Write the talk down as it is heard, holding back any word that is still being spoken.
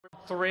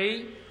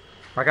3.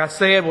 Like I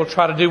said, we'll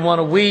try to do one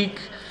a week.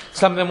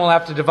 Some of them we'll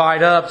have to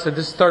divide up. So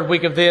this is the third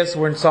week of this.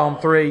 We're in Psalm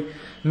 3.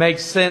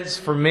 Makes sense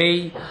for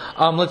me.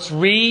 Let's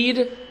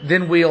read.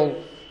 Then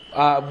we'll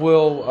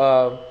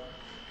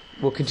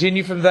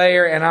continue from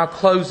there, and I'll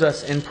close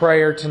us in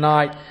prayer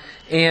tonight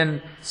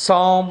in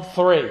Psalm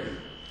 3,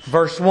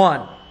 verse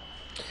 1.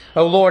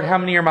 O Lord, how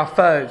many are my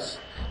foes?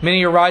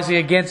 Many are rising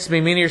against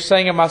me. Many are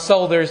saying of my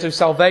soul, there is no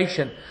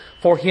salvation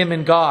for him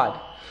in God.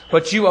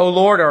 But you, O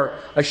Lord, are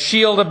a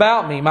shield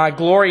about me, my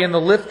glory and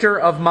the lifter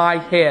of my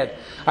head.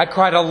 I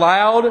cried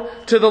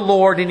aloud to the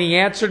Lord, and He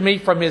answered me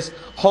from His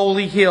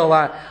holy hill.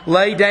 I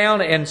lay down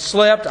and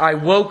slept. I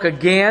woke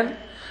again,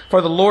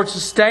 for the Lord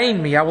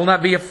sustained me. I will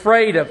not be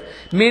afraid of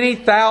many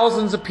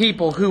thousands of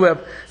people who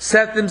have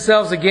set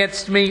themselves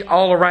against me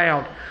all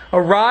around.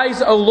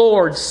 Arise, O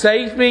Lord,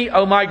 save me,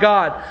 O my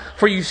God,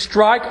 for you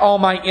strike all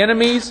my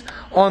enemies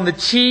on the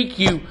cheek.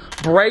 You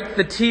break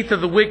the teeth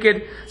of the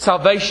wicked.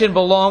 Salvation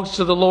belongs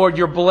to the Lord.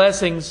 Your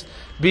blessing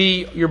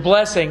be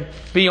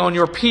on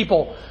your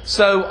people.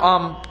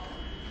 So,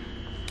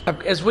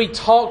 as we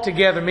talk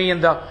together, me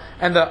and the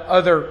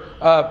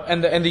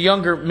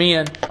younger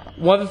men,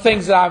 one of the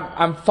things that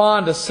I'm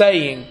fond of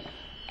saying,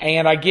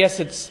 and I guess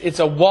it's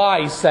a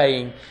wise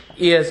saying,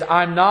 is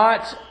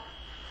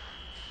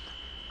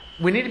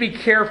we need to be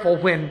careful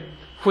when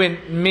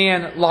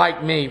men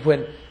like me,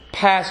 when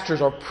pastors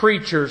or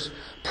preachers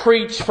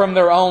preach from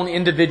their own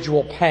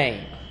individual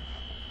pain,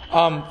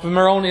 from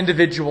their own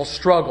individual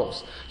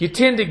struggles. You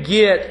tend to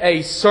get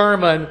a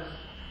sermon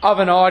of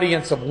an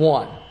audience of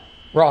one,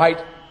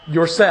 right?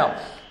 Yourself.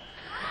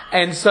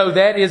 And so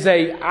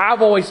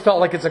I've always felt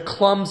like it's a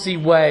clumsy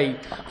way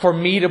for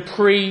me to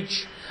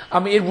preach.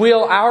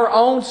 Our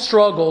own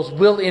struggles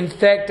will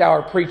infect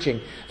our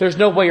preaching. There's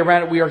no way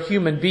around it. We are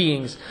human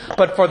beings.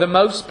 But for the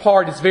most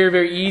part, it's very,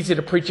 very easy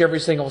to preach every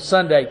single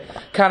Sunday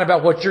kind of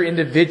about what you're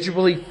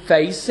individually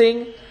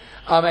facing,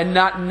 and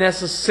not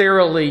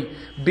necessarily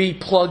be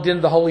plugged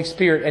into the Holy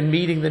Spirit and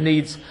meeting the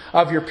needs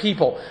of your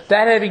people.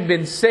 That having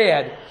been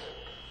said,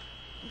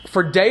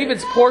 for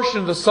David's portion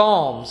of the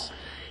Psalms,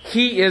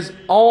 he is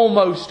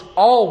almost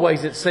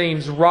always, it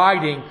seems,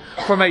 writing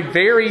from a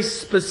very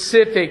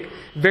specific,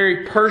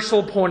 very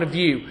personal point of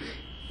view.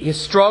 His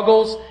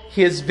struggles,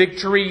 his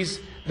victories,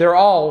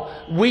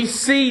 we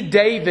see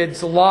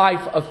David's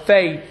life of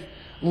faith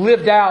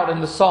lived out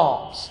in the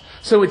Psalms.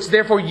 So it's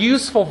therefore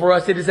useful for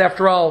us. It is,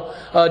 after all,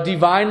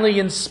 divinely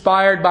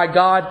inspired by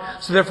God.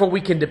 So therefore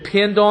we can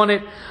depend on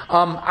it.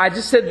 I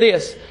just said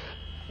this.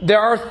 There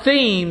are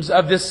themes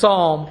of this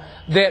psalm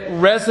that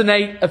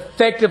resonate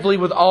effectively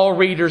with all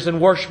readers and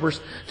worshipers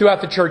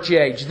throughout the church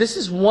age. This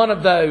is one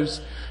of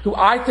those who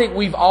I think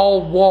we've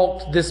all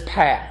walked this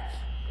path.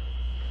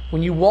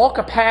 When you walk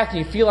a path and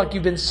you feel like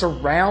you've been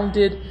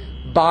surrounded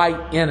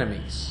by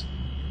enemies.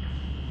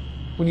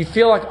 When you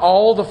feel like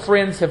all the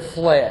friends have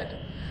fled.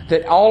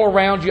 That all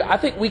around you, I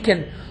think we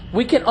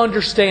can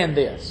understand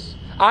this.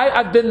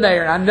 I've been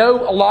there, and I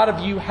know a lot of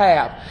you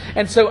have.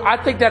 And so I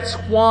think that's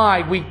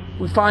why we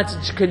find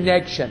such a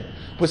connection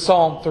with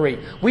Psalm 3.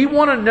 We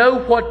want to know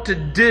what to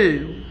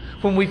do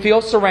when we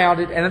feel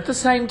surrounded, and at the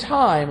same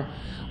time,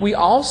 we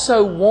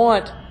also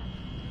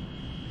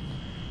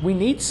we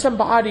need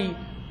somebody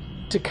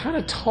to kind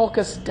of talk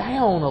us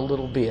down a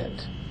little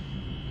bit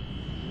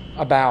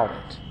about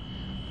it.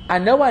 I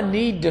know I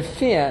need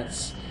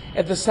defense.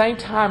 At the same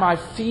time, I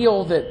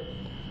feel that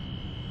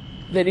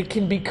it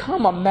can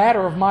become a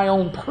matter of my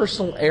own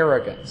personal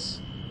arrogance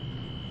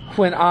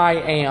when I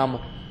am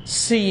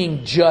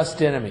seeing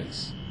just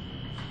enemies.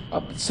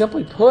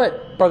 Simply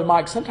put, Brother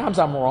Mike, sometimes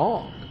I'm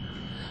wrong.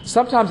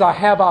 Sometimes I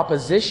have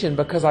opposition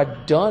because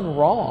I've done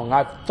wrong.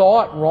 I've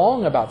thought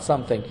wrong about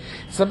something.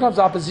 Sometimes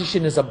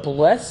opposition is a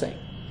blessing.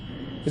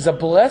 Is a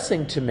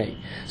blessing to me.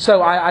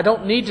 So I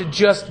don't need to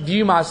just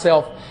view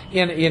myself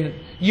in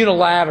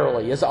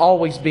unilaterally as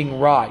always being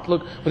right.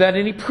 Look, without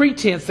any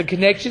pretense, the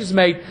connection is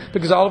made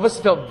because all of us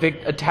felt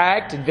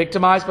attacked and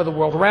victimized by the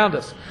world around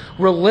us.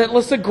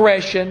 Relentless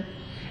aggression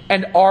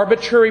and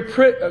arbitrary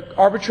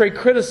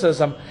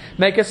criticism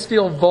make us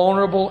feel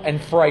vulnerable and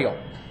frail.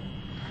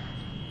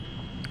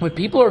 When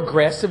people are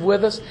aggressive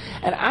with us,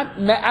 and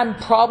I'm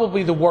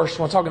probably the worst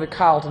one. Talking to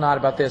Kyle tonight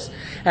about this,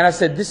 and I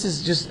said, this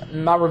is just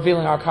not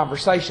revealing our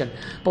conversation.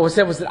 But what I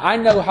said was that I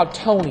know how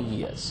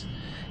Tony is.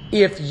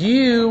 If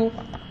you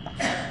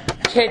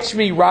catch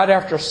me right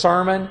after a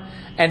sermon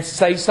and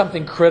say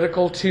something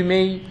critical to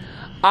me,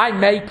 I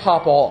may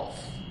pop off.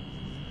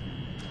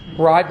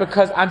 Right?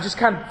 Because all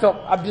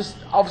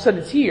of a sudden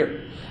it's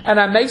here. And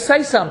I may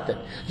say something.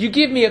 You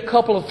give me a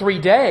couple of 3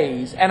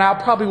 days, and I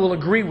probably will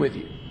agree with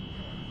you.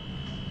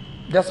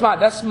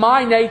 That's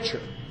my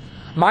nature.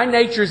 My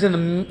nature is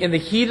in the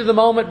heat of the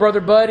moment, Brother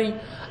Buddy.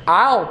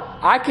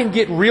 I can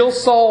get real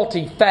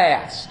salty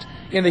fast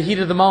in the heat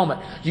of the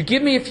moment. You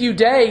give me a few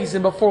days,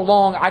 and before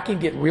long, I can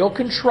get real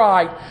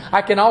contrite.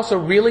 I can also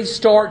really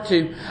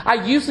I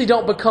usually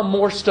don't become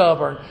more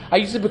stubborn. I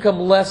usually become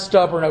less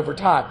stubborn over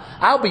time.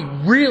 I'll be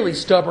really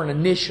stubborn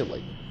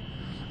initially.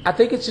 I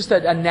think it's just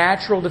a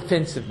natural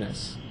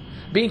defensiveness.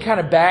 being kind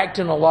of backed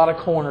in a lot of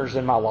corners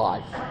in my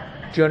life.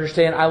 Do you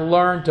understand? I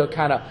learned to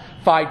kind of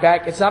fight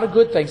back. It's not a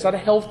good thing. It's not a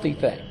healthy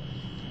thing.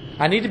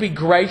 I need to be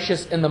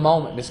gracious in the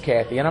moment, Miss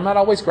Kathy, and I'm not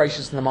always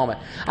gracious in the moment.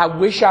 I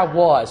wish I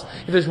was.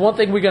 If there's one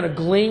thing we're going to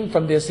glean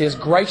from this is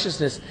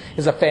graciousness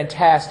is a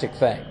fantastic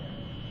thing.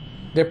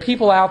 There are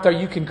people out there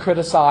you can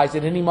criticize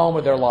at any moment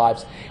of their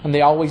lives, and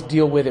they always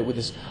deal with it with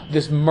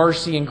this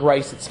mercy and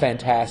grace. It's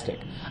fantastic.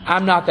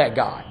 I'm not that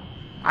guy.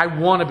 I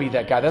want to be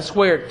that guy. That's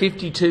where at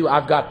 52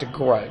 I've got to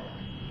grow.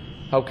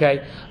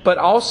 Okay? But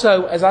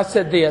also, as I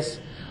said this,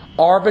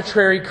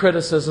 arbitrary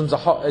criticism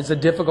is a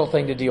difficult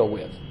thing to deal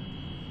with.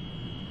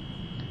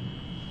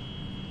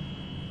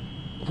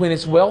 When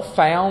it's well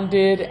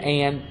founded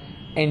and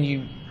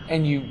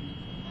you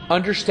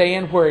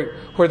understand where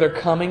they're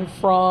coming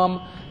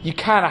from, you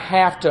kind of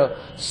have to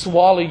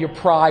swallow your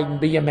pride and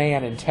be a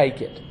man and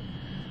take it.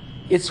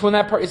 It's when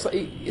that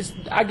it's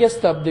I guess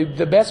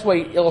the best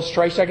way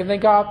illustration I can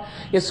think of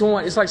is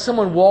it's like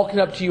someone walking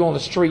up to you on the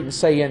street and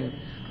saying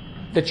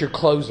that your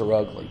clothes are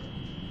ugly.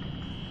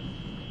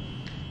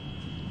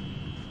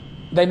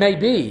 They may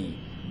be,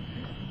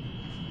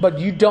 but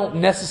you don't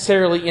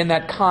necessarily in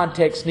that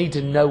context need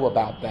to know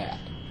about that.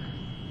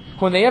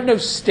 When they have no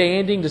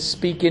standing to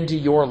speak into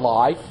your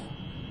life,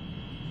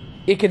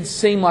 it can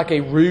seem like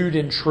a rude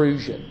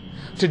intrusion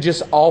to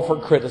just offer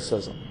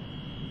criticism.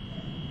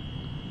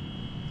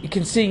 It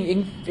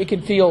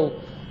can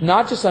feel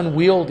not just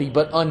unwieldy,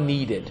 but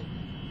unneeded.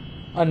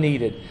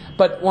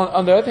 But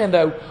on the other hand,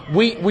 though,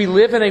 we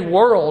live in a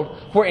world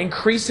where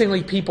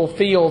increasingly people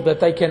feel that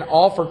they can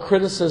offer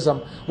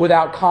criticism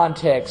without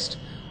context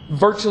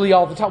virtually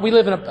all the time. We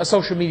live in a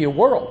social media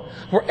world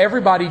where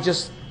everybody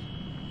just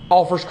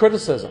offers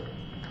criticism.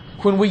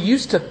 When we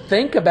used to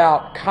think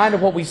about kind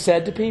of what we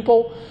said to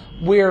people,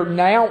 we're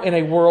now in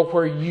a world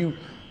where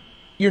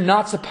you're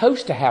not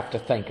supposed to have to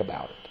think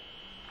about it.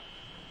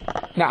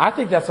 Now, I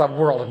think that's a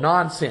world of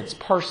nonsense,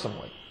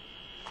 personally.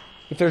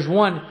 If there's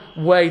one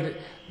way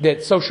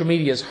that social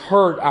media has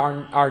hurt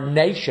our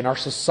nation, our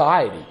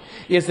society,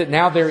 is that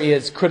now there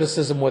is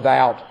criticism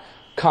without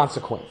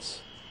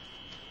consequence.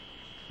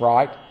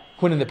 Right?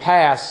 When in the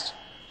past,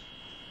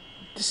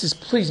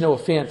 please no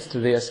offense to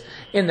this,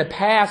 in the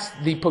past,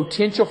 the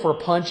potential for a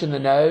punch in the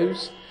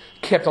nose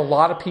kept a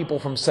lot of people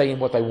from saying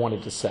what they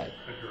wanted to say.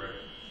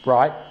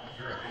 Right?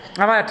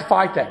 I might have to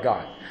fight that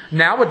guy.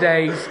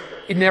 Nowadays,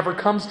 it never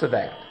comes to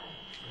that.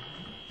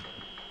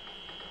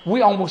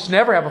 We almost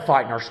never have a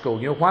fight in our school.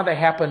 You know why? They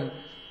happen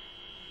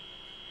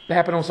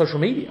on social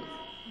media.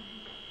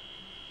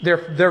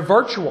 They're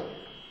virtual.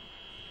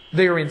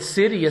 They are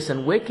insidious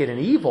and wicked and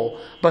evil,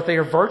 but they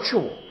are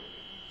virtual.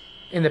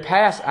 In the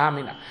past,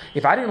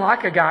 if I didn't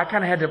like a guy, I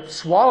kind of had to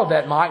swallow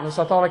that mic unless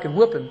I thought I could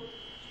whip him.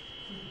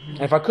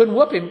 And if I couldn't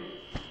whip him,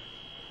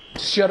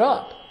 shut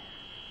up.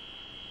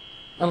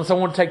 Unless I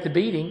want to take the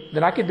beating,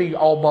 then I could be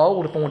all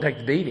bold if I want to take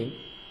the beating.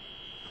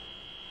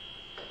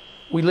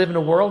 We live in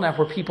a world now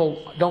where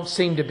people don't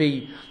seem to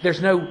be.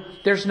 There's no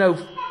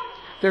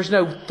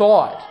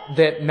thought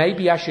that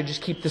maybe I should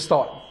just keep this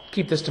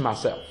to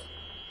myself.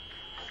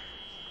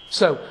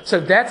 So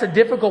that's a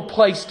difficult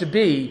place to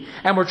be,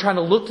 and we're trying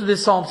to look to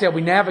this psalm, see how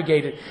we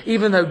navigate it,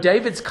 even though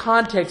David's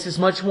context is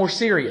much more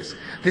serious.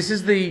 This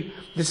is the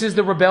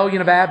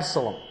rebellion of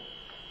Absalom.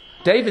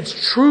 David's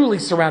truly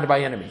surrounded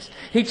by enemies.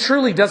 He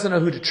truly doesn't know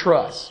who to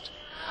trust.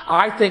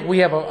 I think we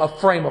have a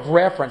frame of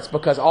reference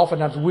because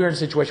oftentimes we're in a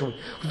situation where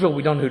we feel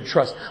we don't know who to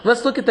trust.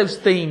 Let's look at those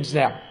themes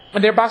now.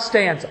 And they're by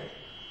stanza.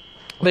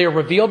 They are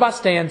revealed by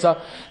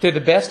stanza. They're the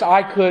best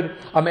I could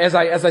as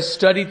I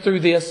studied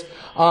through this.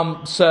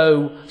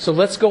 So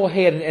let's go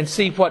ahead and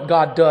see what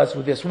God does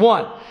with this.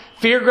 1,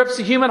 fear grips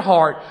the human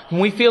heart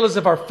when we feel as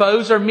if our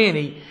foes are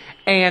many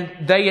and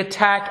they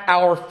attack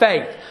our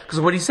faith. Because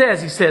what he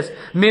says,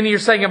 many are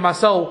saying of my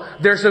soul,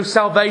 there's no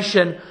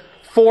salvation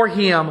for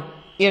him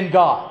in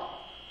God.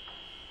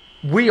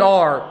 We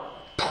are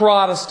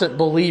Protestant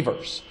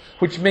believers,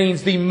 which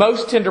means the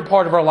most tender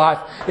part of our life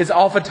is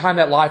oftentimes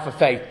that life of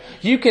faith.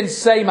 You can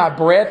say my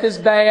breath is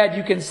bad.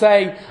 You can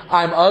say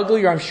I'm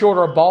ugly or I'm short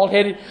or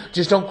bald-headed.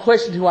 Just don't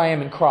question who I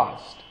am in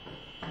Christ.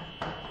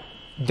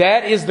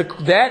 That is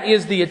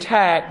the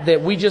attack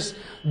that we just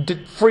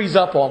freeze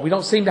up on. We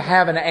don't seem to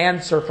have an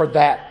answer for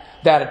that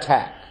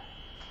attack.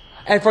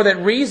 And for that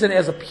reason,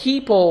 as a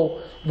people,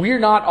 we're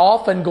not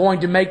often going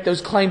to make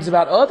those claims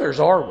about others,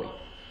 are we?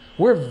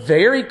 We're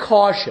very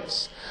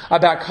cautious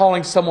about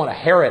calling someone a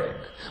heretic.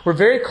 We're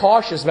very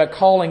cautious about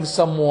calling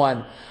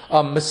someone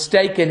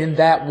mistaken in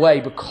that way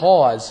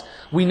because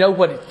we know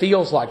what it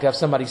feels like to have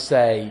somebody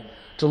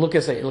look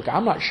and say, look,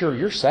 I'm not sure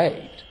you're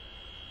saved.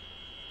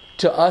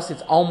 To us,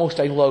 it's almost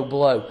a low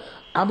blow.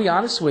 I'll be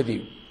honest with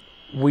you.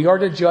 We are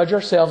to judge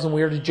ourselves and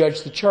we are to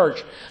judge the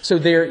church. So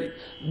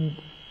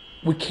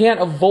we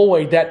can't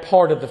avoid that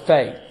part of the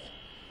faith.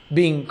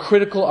 Being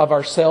critical of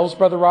ourselves,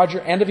 Brother Roger,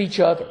 and of each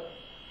other.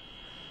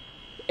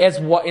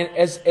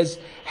 As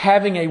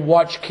having a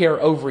watch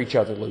care over each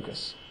other,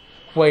 Lucas.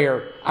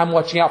 Where I'm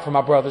watching out for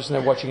my brothers and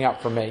they're watching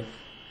out for me.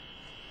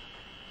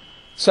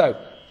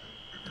 So,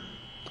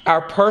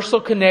 Our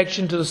personal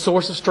connection to the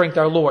source of strength,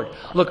 our Lord.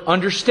 Look,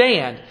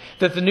 understand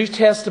that the New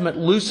Testament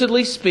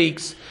lucidly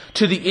speaks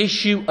to the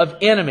issue of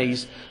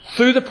enemies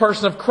through the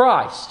person of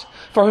Christ,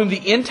 for whom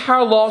the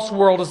entire lost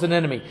world is an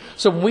enemy.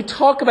 So when we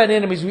talk about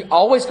enemies, we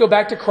always go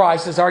back to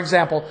Christ as our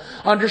example,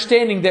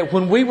 understanding that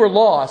when we were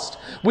lost,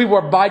 we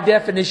were by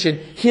definition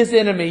His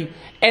enemy,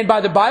 and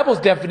by the Bible's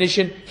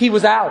definition, He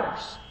was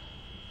ours.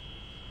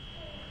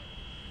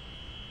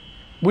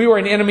 We were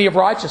an enemy of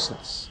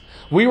righteousness.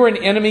 We were an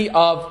enemy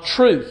of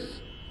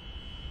truth.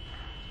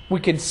 We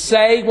can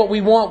say what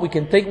we want, we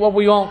can think what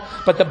we want,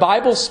 but the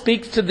Bible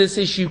speaks to this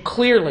issue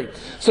clearly.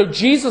 So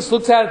Jesus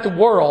looks out at the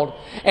world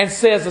and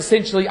says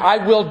essentially,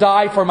 I will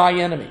die for my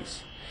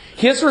enemies.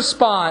 His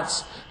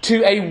response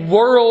to a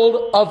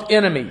world of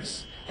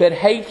enemies that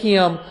hate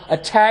Him,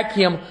 attack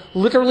Him,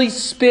 literally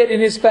spit in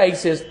His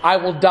face is, I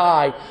will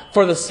die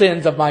for the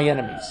sins of my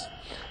enemies.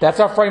 That's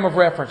our frame of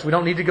reference. We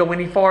don't need to go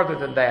any farther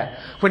than that.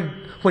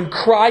 When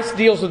Christ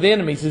deals with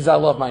enemies, He says, I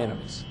love my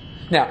enemies.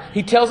 Now,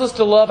 He tells us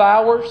to love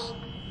ours,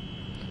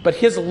 but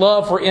His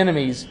love for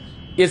enemies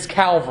is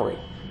Calvary.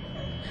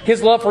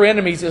 His love for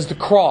enemies is the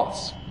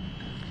cross.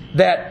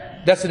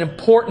 That's an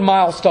important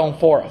milestone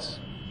for us.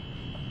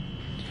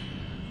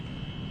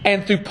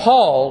 And through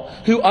Paul,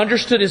 who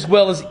understood as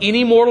well as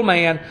any mortal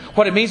man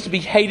what it means to be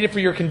hated for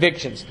your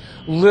convictions.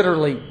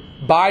 Literally,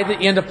 by the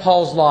end of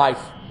Paul's life,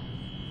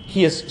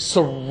 he is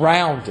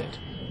surrounded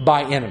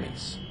by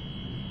enemies.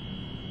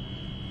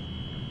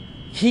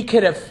 He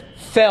could have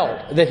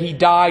felt that he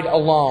died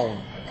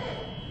alone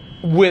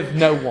with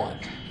no one.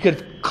 He could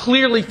have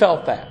clearly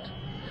felt that.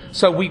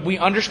 So we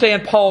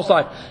understand Paul's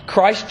life.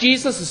 Christ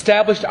Jesus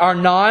established our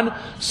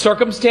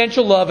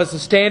non-circumstantial love as a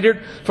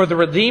standard for the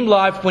redeemed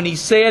life when He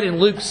said in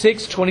Luke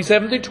 6,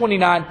 27 through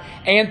 29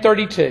 and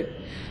 32,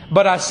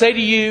 But I say to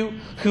you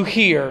who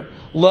hear,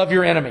 love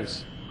your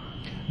enemies.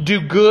 Do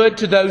good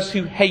to those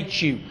who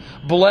hate you.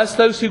 Bless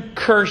those who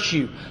curse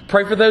you.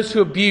 Pray for those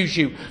who abuse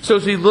you. So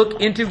as we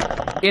look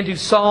into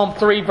Psalm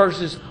 3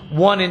 verses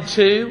 1 and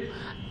 2,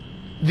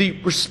 the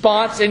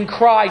response in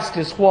Christ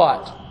is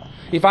what?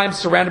 If I'm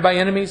surrounded by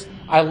enemies,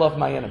 I love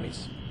my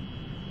enemies.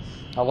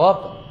 I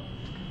love them.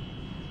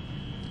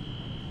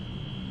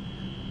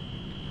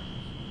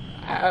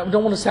 I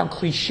don't want to sound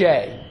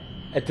cliche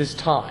at this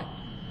time.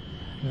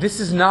 This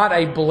is not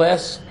a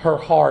bless her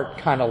heart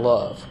kind of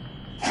love.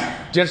 Do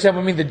you understand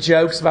what I mean? The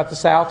jokes about the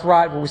South,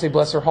 right? Where we say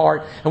bless her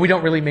heart, and we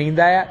don't really mean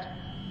that.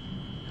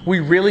 We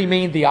really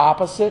mean the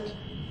opposite,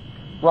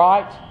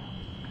 right?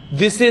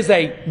 This is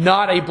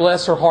not a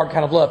bless her heart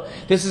kind of love.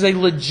 This is a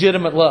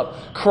legitimate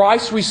love.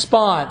 Christ's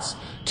response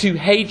to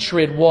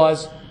hatred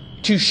was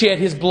to shed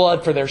His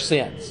blood for their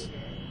sins.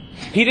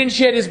 He didn't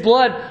shed His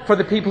blood for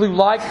the people who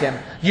liked Him.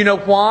 You know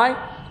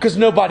why? Because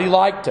nobody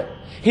liked Him.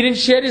 He didn't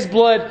shed His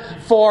blood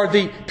for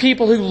the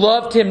people who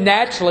loved Him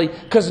naturally,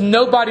 because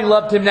nobody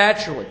loved Him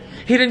naturally.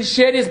 He didn't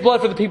shed His blood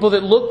for the people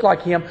that looked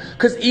like Him,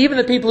 because even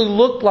the people who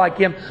looked like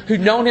Him,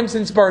 who'd known Him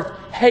since birth,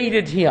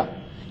 hated Him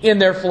in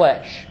their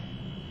flesh.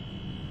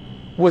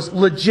 Was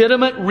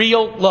legitimate,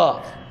 real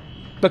love,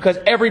 because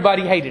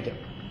everybody hated Him.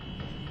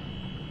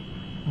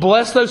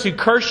 Bless those who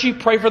curse you.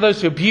 Pray for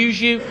those who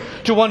abuse you.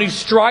 To one who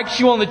strikes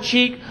you on the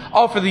cheek,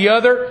 offer the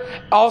other.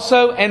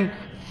 Also, and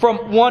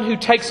from one who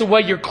takes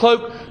away your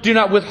cloak, do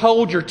not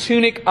withhold your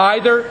tunic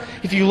either.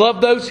 If you love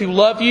those who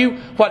love you,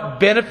 what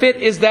benefit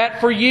is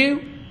that for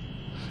you?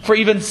 For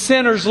even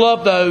sinners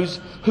love those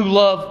who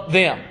love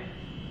them.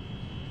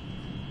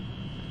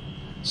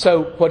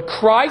 So what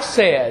Christ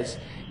says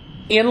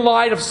in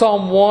light of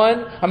Psalm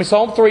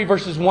 3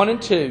 verses 1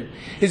 and 2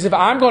 is, if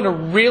I'm going to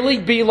really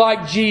be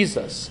like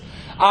Jesus,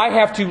 I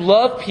have to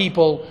love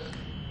people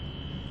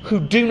who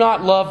do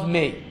not love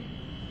me.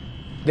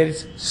 That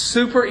it's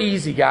super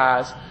easy,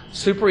 guys.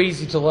 Super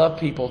easy to love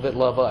people that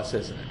love us,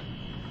 isn't it?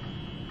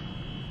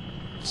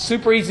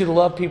 Super easy to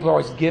love people who are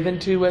always given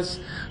to us,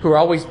 who are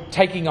always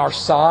taking our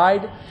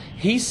side.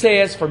 He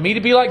says, for me to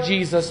be like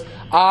Jesus,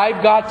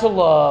 I've got to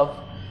love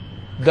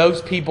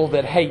those people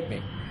that hate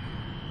me.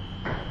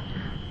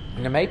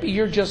 And maybe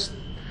you're just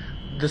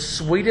the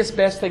sweetest,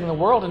 best thing in the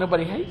world and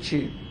nobody hates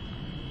you.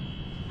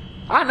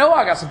 I know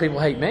I got some people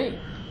hate me.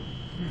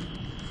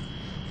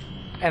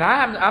 And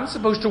I'm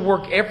supposed to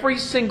work every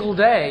single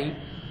day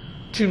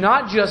to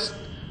not just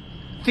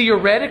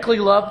theoretically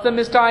love them,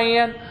 Miss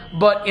Diane,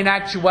 but in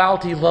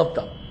actuality love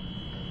them.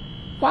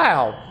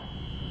 Wow.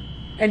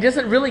 And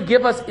doesn't really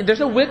give us, there's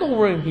no wiggle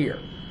room here.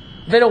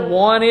 They don't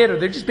want it, or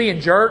they're just being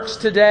jerks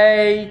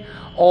today,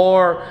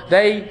 or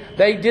they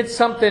did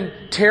something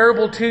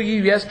terrible to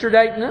you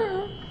yesterday.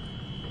 No.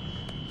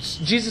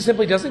 Jesus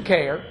simply doesn't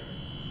care,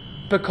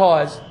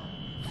 because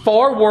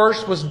far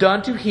worse was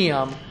done to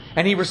Him,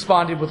 and He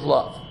responded with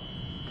love.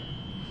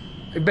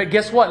 But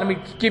guess what? Let me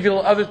give you the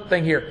other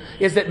thing here,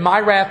 is that my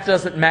wrath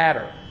doesn't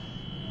matter.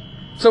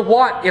 So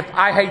what if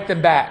I hate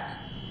them back?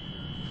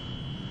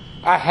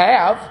 I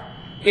have.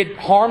 It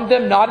harmed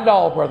them not at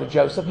all, Brother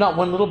Joseph, not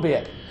one little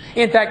bit.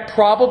 In fact,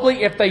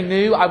 probably if they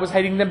knew I was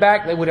hating them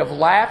back, they would have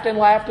laughed and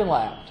laughed and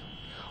laughed.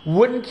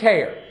 Wouldn't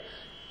care.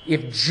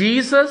 If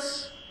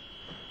Jesus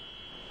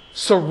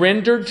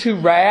surrendered to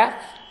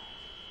wrath?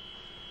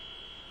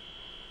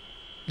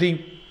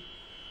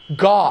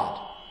 God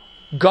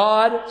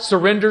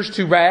surrenders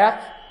to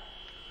wrath.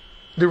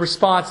 The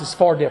response is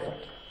far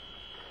different.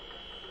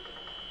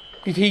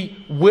 If He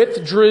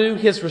withdrew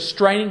His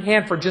restraining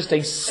hand for just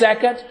a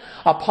second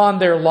upon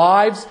their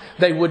lives,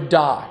 they would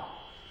die.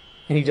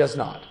 And He does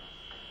not.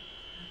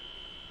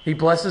 He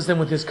blesses them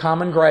with His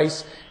common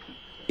grace,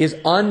 His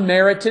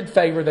unmerited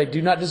favor they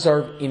do not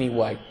deserve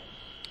anyway.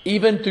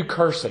 Even through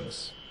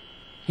cursings.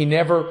 He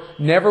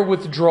never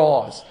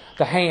withdraws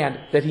the hand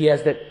that He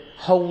has that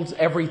holds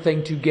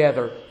everything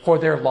together for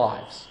their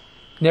lives.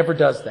 Never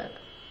does that.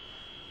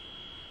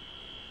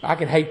 I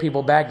can hate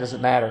people back,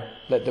 doesn't matter.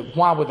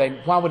 Why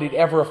would it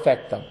ever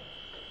affect them?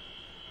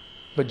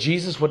 But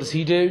Jesus, what does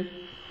He do?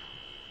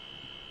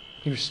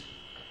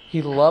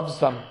 He loves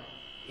them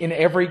in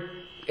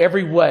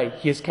every way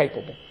He is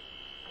capable.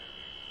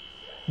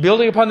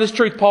 Building upon this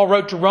truth, Paul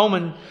wrote to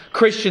Roman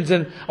Christians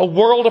in a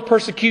world of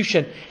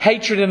persecution,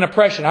 hatred, and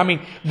oppression. I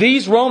mean,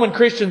 these Roman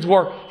Christians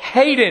were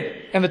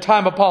hated in the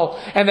time of Paul,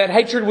 and that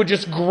hatred would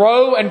just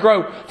grow and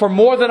grow for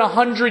more than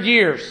 100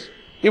 years.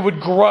 It would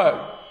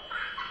grow.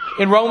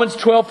 In Romans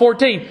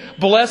 12:14,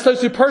 bless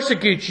those who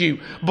persecute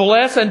you.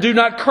 Bless and do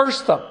not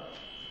curse them.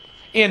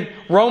 In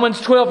Romans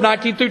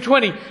 12:19 through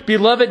 20,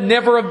 beloved,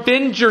 never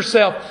avenge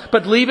yourself,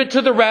 but leave it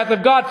to the wrath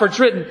of God. For it's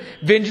written,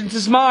 vengeance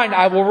is mine,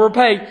 I will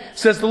repay,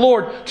 says the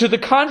Lord. To the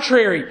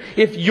contrary,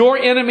 if your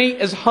enemy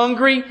is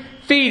hungry,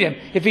 feed him.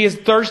 If he is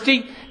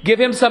thirsty, give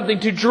him something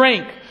to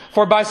drink.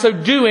 For by so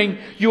doing,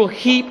 you will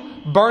heap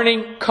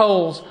burning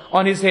coals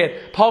on his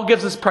head. Paul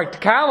gives us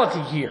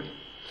practicality here.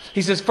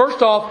 He says,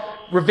 first off,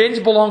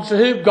 revenge belongs to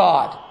who?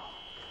 God.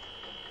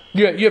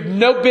 You have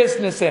no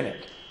business in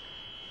it.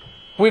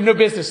 We have no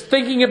business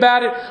thinking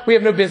about it. We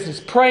have no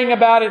business praying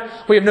about it.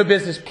 We have no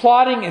business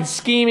plotting and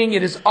scheming.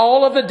 It is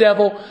all of the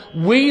devil.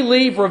 We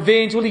leave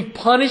revenge, we leave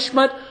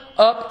punishment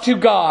up to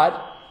God.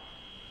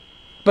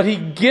 But He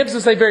gives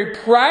us a very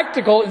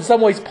practical, in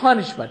some ways,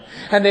 punishment.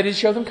 And that is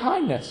show them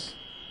kindness.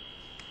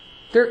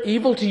 They're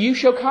evil to you,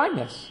 show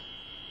kindness.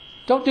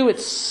 Don't do it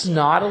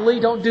snottily.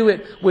 Don't do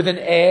it with an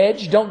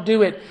edge. Don't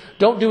do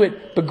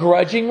it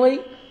begrudgingly.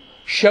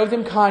 Show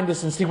them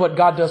kindness and see what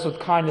God does with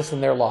kindness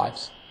in their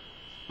lives.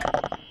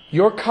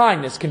 Your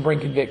kindness can bring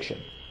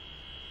conviction.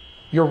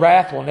 Your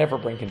wrath will never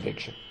bring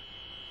conviction.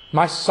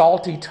 My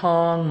salty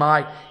tongue,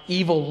 my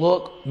evil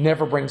look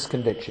never brings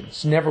conviction.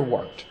 It's never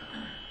worked.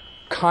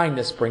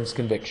 Kindness brings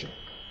conviction.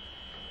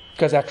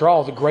 Because after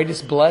all, the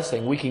greatest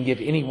blessing we can give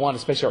anyone,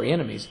 especially our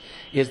enemies,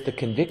 is the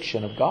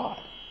conviction of God.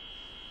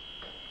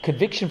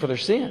 Conviction for their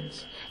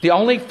sins. The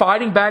only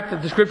fighting back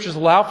that the Scriptures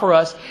allow for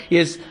us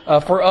is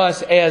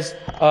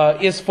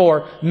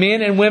for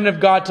men and women of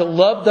God to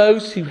love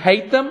those who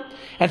hate them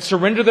and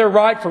surrender their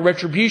right for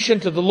retribution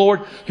to the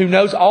Lord, who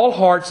knows all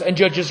hearts and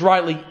judges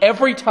rightly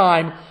every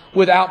time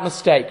without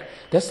mistake.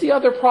 That's the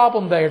other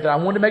problem there that I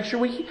want to make sure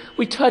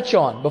we touch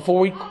on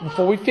before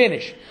we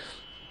finish.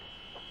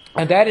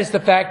 And that is the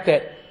fact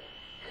that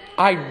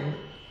I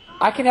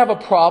can have a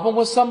problem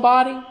with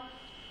somebody.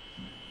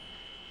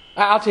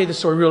 I'll tell you the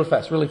story really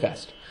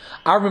fast.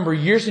 I remember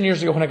years and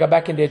years ago when I got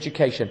back into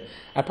education,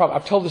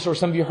 I've told this story,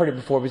 some of you heard it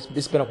before, but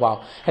it's been a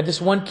while. I had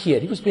this one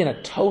kid, he was being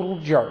a total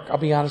jerk. I'll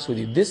be honest with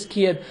you. This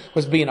kid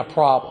was being a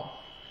problem.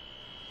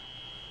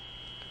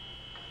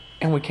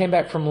 And when we came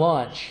back from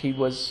lunch, he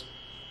was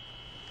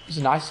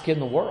the nicest kid in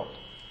the world.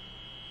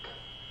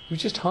 He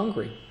was just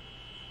hungry.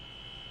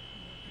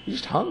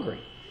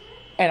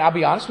 And I'll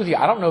be honest with you,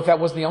 I don't know if that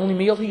was the only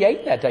meal he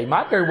ate that day. It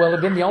might very well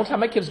have been the only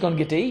time that kid was going to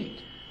get to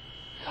eat.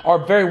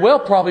 Or very well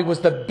probably was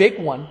the big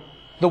one,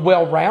 the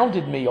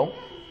well-rounded meal.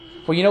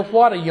 Well, you know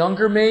what? A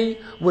younger me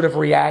would have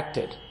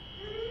reacted.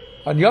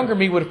 A younger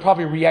me would have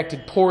probably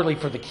reacted poorly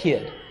for the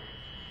kid.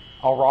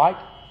 All right?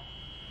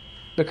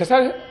 Because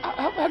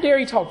how dare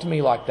he talk to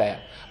me like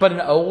that? But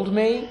an old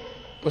me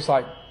was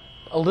like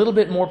a little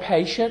bit more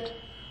patient,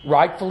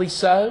 rightfully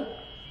so.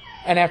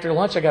 And after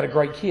lunch, I got a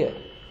great kid.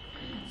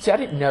 See, I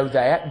didn't know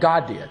that.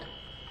 God did.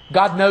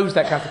 God knows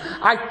that kind of thing.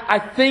 I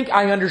think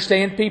I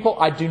understand people.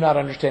 I do not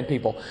understand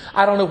people.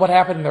 I don't know what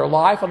happened in their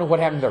life. I don't know what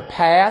happened in their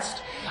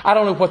past. I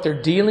don't know what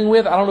they're dealing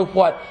with. I don't know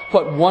what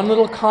one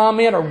little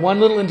comment or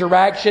one little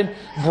interaction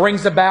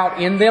brings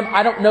about in them.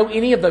 I don't know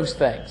any of those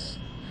things.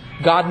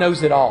 God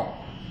knows it all.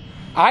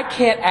 I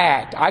can't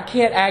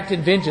act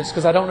in vengeance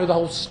because I don't know the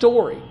whole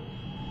story.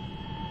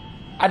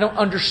 I don't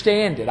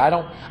understand it.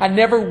 I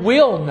never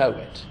will know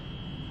it.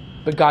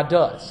 But God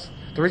does.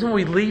 The reason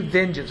we leave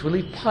vengeance, we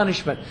leave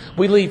punishment,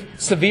 we leave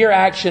severe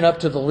action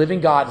up to the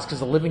living God is because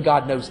the living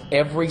God knows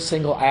every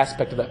single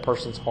aspect of that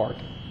person's heart.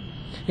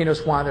 He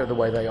knows why they're the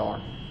way they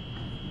are.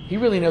 He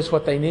really knows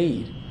what they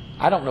need.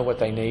 I don't know what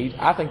they need.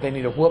 I think they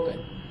need a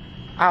whooping.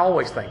 I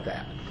always think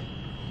that.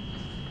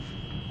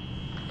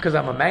 Because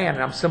I'm a man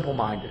and I'm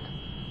simple-minded.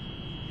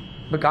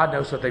 But God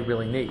knows what they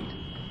really need.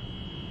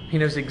 He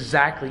knows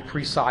exactly,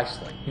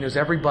 precisely. He knows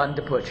every button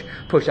to push.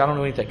 I don't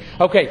know anything.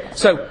 Okay,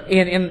 so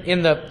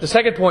in the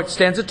second point,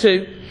 stanza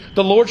 2,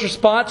 the Lord's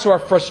response to our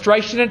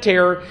frustration and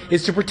terror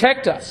is to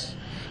protect us.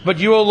 But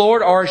you, O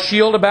Lord, are a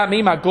shield about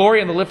me, my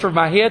glory and the lifter of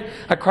my head.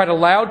 I cried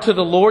aloud to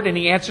the Lord, and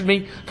He answered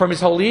me from His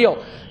holy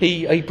hill.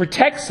 He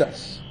protects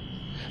us,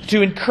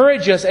 to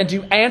encourage us and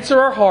to answer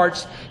our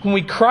hearts when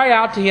we cry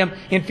out to Him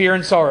in fear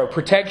and sorrow.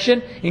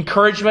 Protection,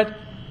 encouragement,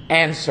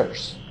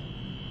 answers.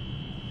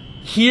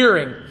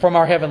 Hearing from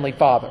our Heavenly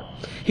Father.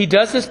 He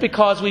does this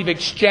because we've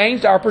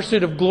exchanged our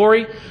pursuit of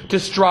glory to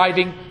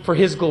striving for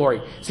His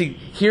glory. See,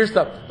 here's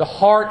the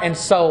heart and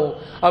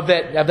soul of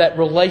that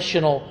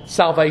relational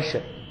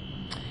salvation.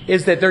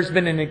 Is that there's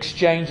been an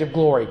exchange of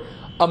glory.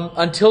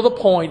 Until the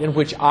point in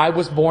which I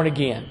was born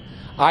again,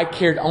 I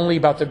cared only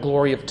about the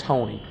glory of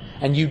Tony.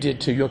 And you did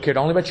too. You cared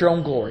only about your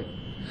own glory.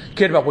 You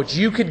cared about what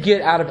you could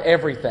get out of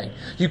everything.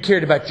 You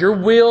cared about your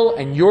will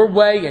and your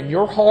way and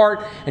your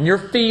heart and your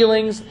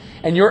feelings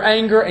and your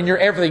anger and your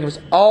everything. It was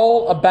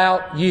all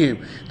about you.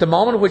 The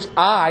moment in which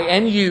I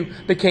and you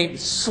became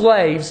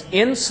slaves,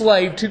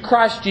 enslaved to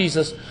Christ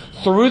Jesus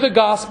through the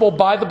gospel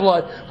by the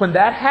blood, when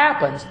that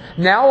happens,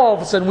 now all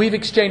of a sudden we've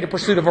exchanged a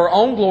pursuit of our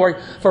own glory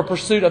for a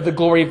pursuit of the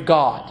glory of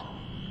God.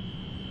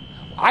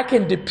 I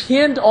can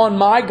depend on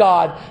my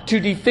God to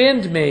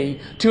defend me,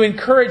 to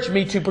encourage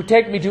me, to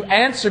protect me, to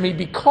answer me,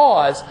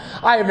 because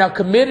I have now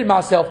committed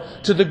myself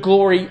to the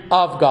glory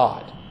of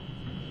God.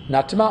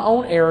 Not to my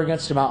own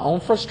arrogance, to my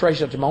own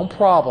frustration, to my own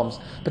problems,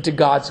 but to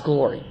God's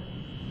glory.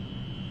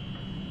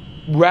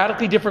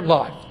 Radically different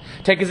life.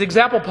 Take as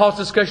example Paul's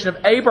discussion of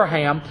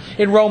Abraham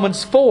in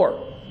Romans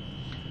 4.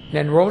 And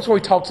in Romans 4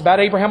 he talks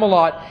about Abraham a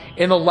lot.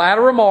 In the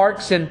latter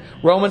remarks in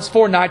Romans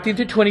 4, 19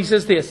 through 20 he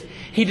says this: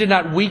 He did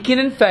not weaken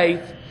in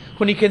faith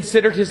when he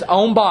considered his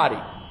own body,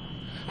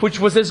 which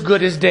was as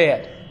good as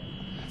dead,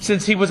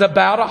 since he was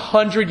about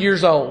 100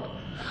 years old.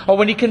 Or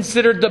when he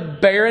considered the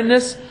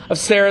barrenness of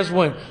Sarah's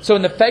womb. So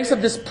in the face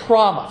of this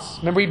promise,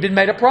 remember he'd been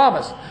made a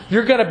promise.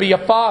 You're going to be a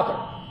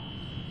father.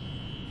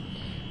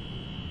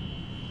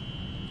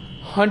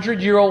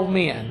 100-year-old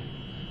men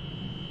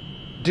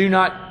do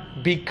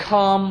not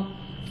become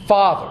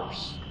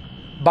fathers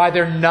by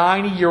their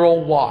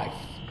 90-year-old wife.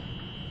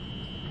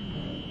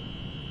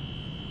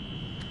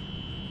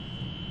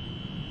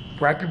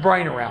 Wrap your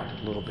brain around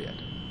it a little bit.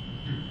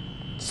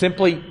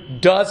 Simply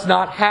does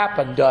not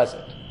happen, does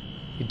it?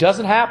 It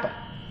doesn't happen.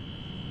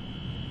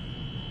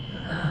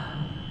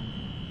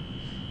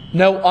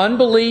 No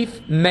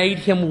unbelief made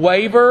him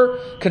waver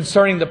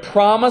concerning the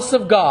promise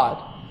of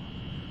God,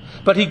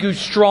 but he grew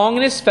strong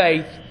in his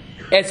faith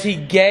as he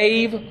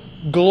gave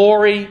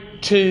glory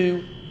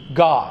to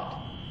God.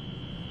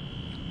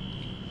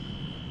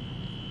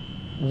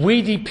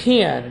 We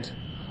depend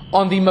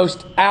on the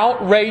most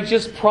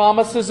outrageous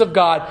promises of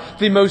God,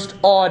 the most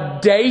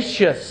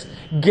audacious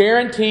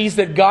guarantees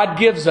that God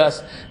gives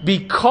us,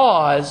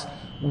 because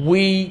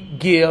we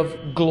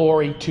give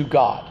glory to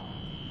God.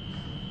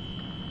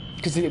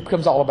 Because it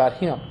becomes all about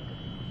Him.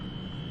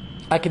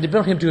 I can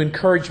depend on Him to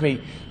encourage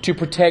me, to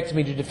protect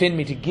me, to defend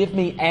me, to give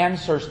me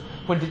answers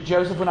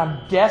when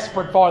I'm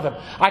desperate for them.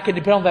 I can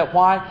depend on that.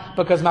 Why?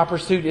 Because my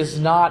pursuit is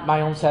not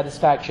my own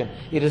satisfaction.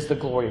 It is the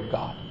glory of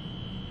God.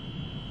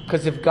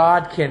 Because if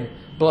God can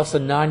bless a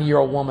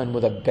 90-year-old woman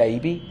with a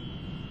baby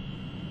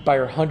by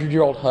her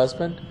 100-year-old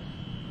husband,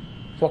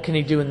 what can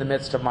He do in the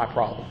midst of my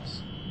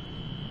problems?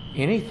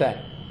 Anything.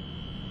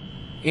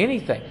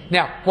 Anything.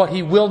 Now, what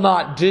He will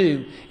not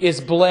do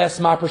is bless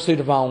my pursuit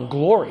of my own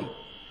glory.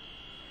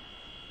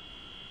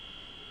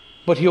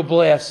 But He'll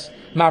bless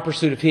my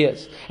pursuit of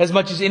His. As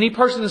much as any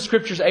person in the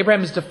Scriptures,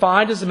 Abraham is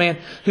defined as a man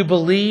who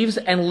believes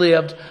and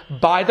lived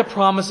by the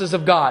promises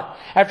of God.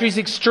 After he's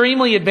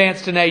extremely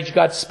advanced in age,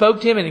 God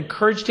spoke to him and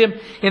encouraged him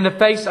in the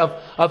face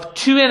of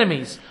two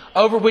enemies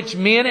over which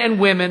men and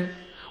women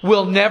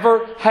will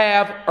never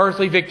have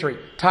earthly victory: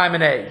 time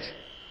and age.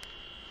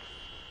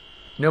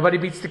 Nobody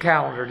beats the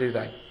calendar, do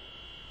they?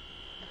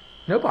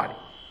 Nobody.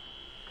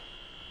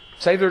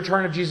 Save the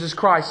return of Jesus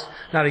Christ,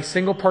 not a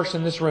single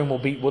person in this room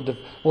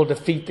will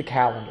defeat the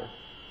calendar.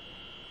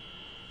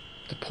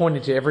 It's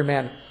pointed to every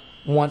man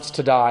wants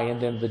to die and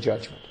then the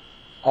judgment.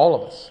 All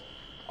of us.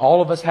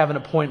 All of us have an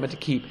appointment to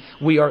keep.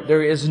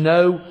 There is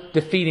no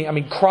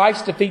defeating.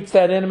 Christ defeats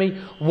that enemy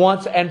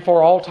once and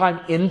for all time,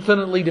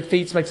 infinitely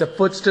defeats, makes a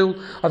footstool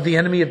of the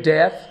enemy of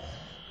death.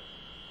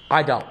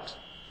 I don't.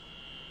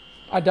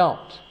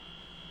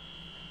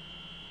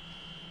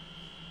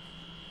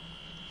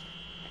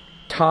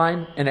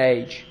 Time and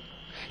age.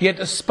 Yet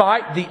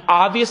despite the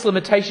obvious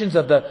limitations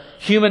of the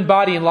human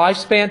body and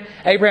lifespan,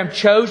 Abraham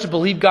chose to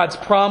believe God's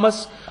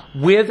promise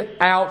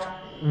without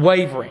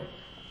wavering.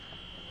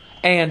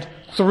 And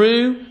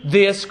through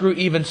this grew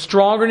even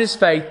stronger in his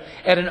faith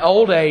at an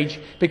old age,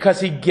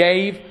 because he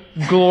gave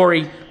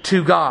glory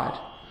to God.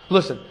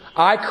 Listen,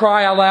 I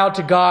cry aloud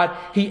to God.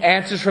 He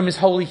answers from His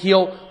holy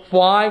hill.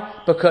 Why?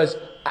 Because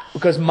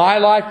my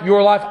life,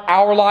 your life,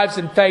 our lives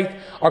in faith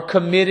are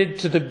committed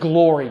to the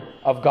glory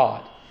of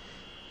God.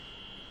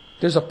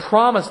 There's a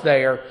promise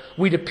there.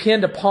 We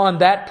depend upon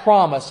that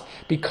promise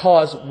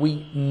because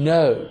we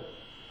know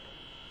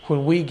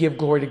when we give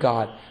glory to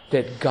God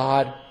that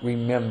God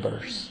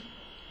remembers.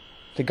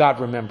 That God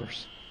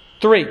remembers.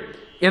 3,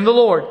 in the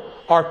Lord,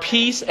 are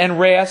peace and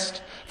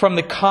rest from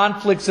the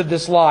conflicts of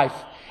this life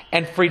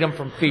and freedom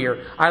from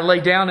fear. I lay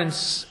down and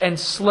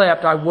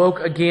slept. I woke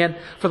again,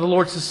 for the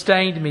Lord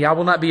sustained me. I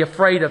will not be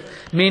afraid of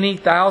many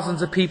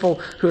thousands of people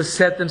who have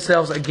set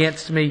themselves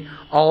against me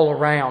all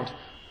around.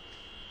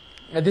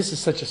 Now, this is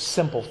such a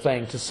simple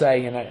thing to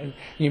say, and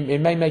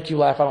it may make you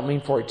laugh. I don't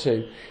mean for it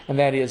to. And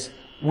that is,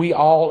 we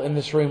all in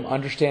this room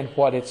understand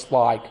what it's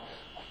like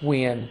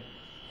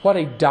what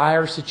a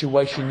dire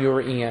situation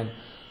you're in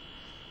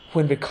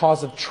when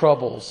because of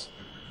troubles,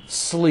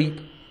 sleep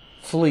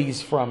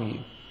flees from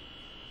you.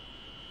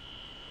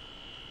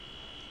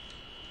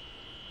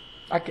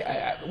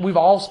 We've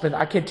all spent,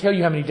 I can't tell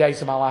you how many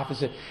days of my life I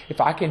said, if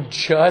I can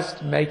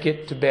just make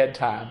it to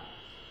bedtime.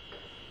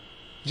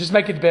 Just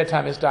make it to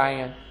bedtime, Miss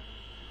Diane.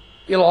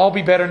 It'll all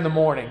be better in the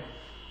morning.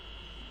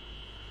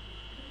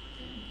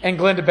 And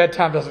Glenda,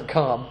 bedtime doesn't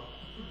come.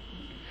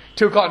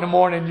 2 o'clock in the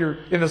morning, you're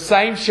in the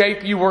same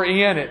shape you were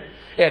in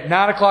at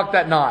 9 o'clock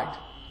that night.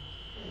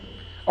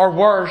 Or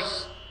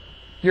worse,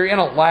 you're in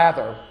a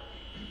lather.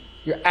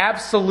 You're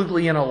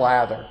absolutely in a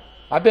lather.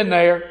 I've been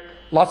there.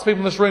 Lots of people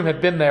in this room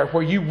have been there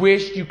where you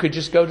wished you could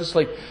just go to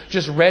sleep.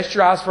 Just rest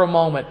your eyes for a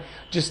moment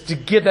just to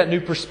get that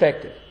new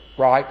perspective,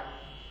 right?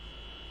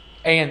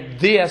 And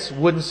this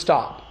wouldn't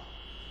stop.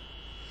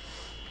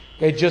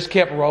 It just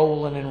kept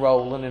rolling and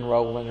rolling and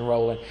rolling and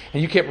rolling.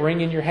 And you kept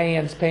wringing your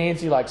hands,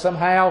 Pansy, like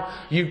somehow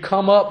you'd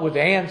come up with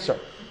the answer.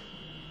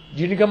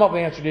 You didn't come up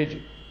with the answer, did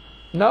you?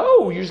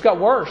 No, you just got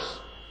worse.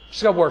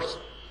 Just got worse.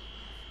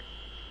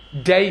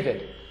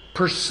 David,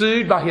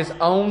 pursued by his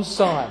own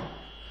son.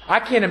 I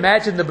can't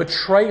imagine the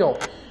betrayal.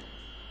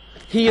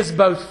 He is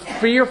both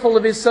fearful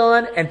of his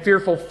son and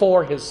fearful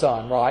for his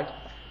son, right?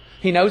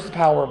 He knows the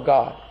power of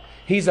God.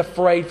 He's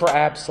afraid for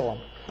Absalom.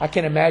 I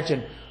can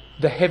imagine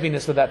the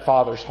heaviness of that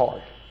father's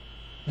heart.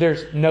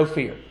 There's no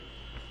fear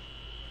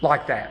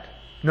like that.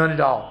 None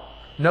at all.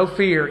 No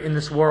fear in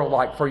this world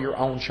like for your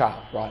own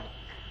child, right?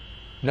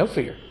 No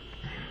fear.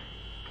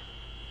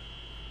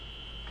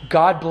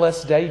 God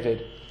blessed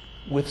David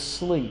with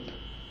sleep.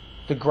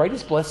 The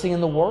greatest blessing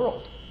in the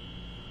world.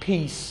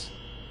 Peace.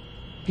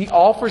 He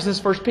offers his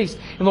first peace.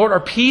 And Lord, our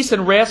peace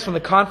and rest from the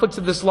conflicts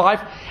of this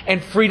life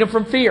and freedom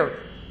from fear.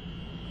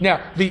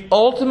 Now, the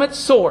ultimate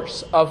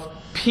source of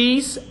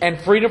peace and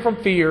freedom from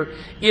fear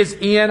is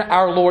in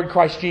our Lord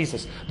Christ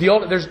Jesus.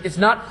 It's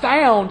not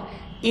found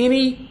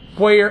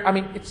anywhere. I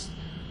mean,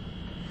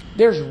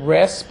 there's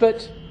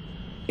respite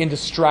in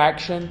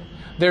distraction.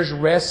 There's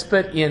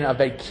respite in a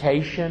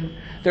vacation.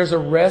 There's a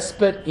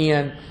respite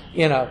in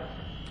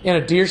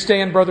a deer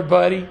stand, Brother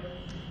Buddy.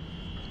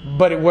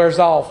 But it wears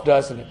off,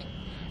 doesn't it?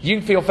 You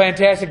can feel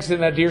fantastic sitting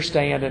in that deer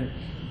stand,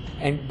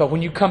 but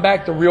when you come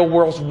back, the real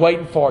world's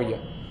waiting for you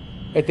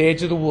at the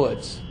edge of the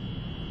woods.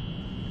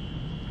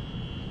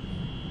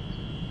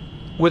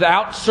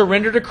 Without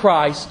surrender to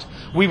Christ,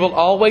 we will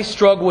always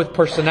struggle with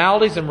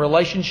personalities and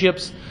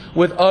relationships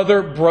with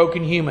other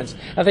broken humans.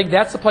 I think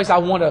that's the place I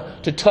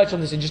want to touch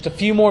on this in just a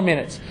few more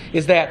minutes,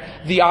 is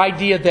that the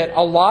idea that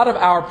a lot of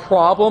our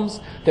problems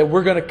that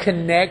we're going to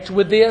connect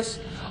with this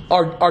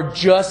are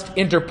just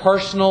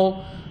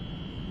interpersonal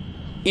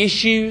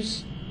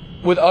issues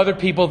with other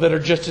people that are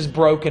just as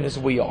broken as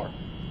we are.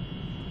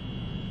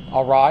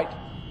 All right?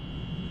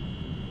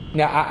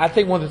 Now, I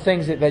think one of the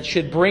things that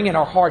should bring in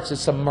our hearts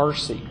is some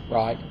mercy,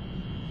 right?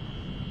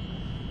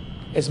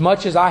 As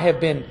much as I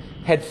have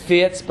had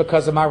fits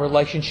because of my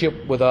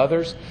relationship with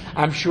others,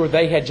 I'm sure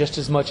they had just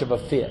as much of a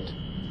fit.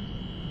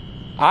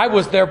 I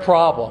was their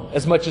problem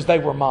as much as they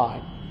were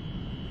mine.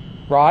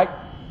 Right?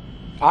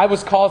 I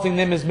was causing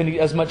them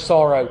as much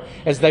sorrow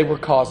as they were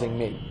causing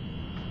me.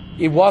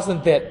 It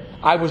wasn't that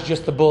I was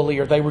just the bully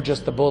or they were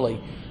just the bully.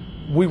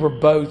 We were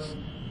both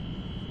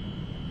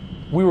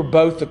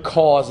the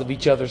cause of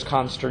each other's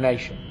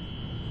consternation.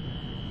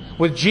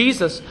 With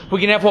Jesus, we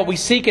can have what we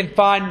seek and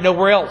find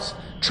nowhere else.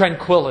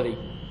 Tranquility.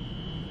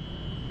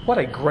 What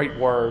a great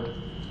word.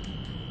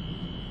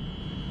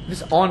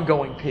 This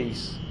ongoing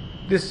peace.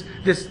 This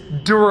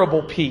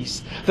durable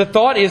peace. The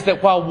thought is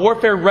that while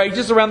warfare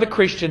rages around the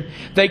Christian,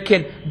 they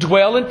can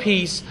dwell in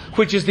peace,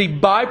 which is the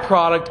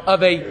byproduct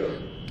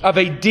of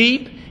a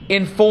deep,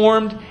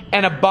 informed,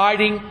 and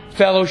abiding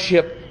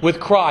fellowship with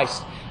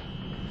Christ.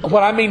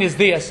 What I mean is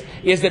this,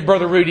 is that,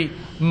 Brother Rudy,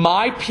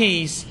 my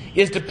peace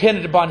is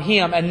dependent upon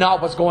Him and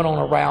not what's going on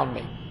around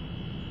me.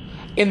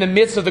 In the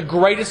midst of the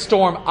greatest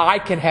storm, I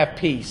can have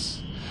peace.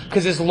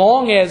 Because as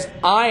long as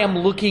I am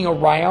looking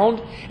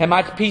around and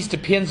my peace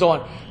depends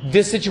on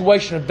this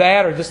situation or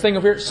that or this thing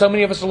over here, so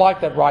many of us are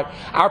like that, right?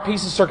 Our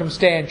peace is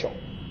circumstantial.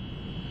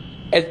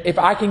 If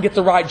I can get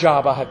the right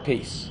job, I'll have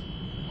peace.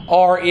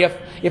 Or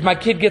if my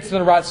kid gets in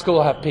the right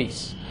school, I'll have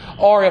peace.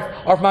 Or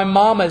if my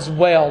mama is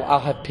well, I'll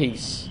have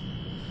peace.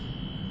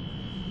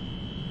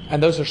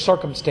 And those are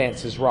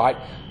circumstances, right?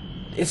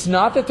 It's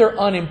not that they're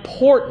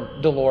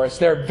unimportant, Dolores.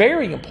 They're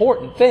very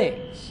important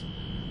things.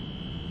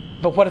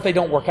 But what if they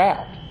don't work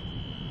out?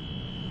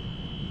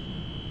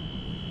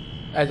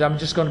 As I'm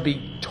just going to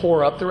be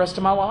tore up the rest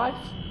of my life?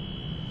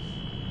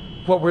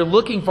 What we're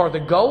looking for, the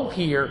goal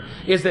here,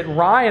 is that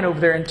Ryan over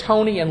there and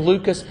Tony and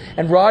Lucas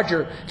and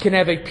Roger can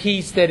have a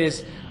peace that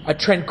is a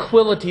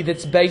tranquility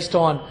that's based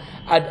on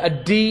a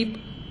deep,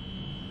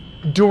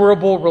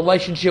 durable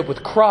relationship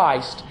with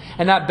Christ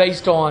and not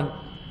based on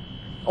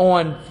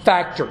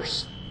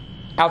factors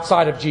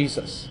outside of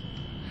Jesus.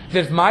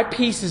 That if my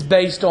peace is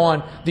based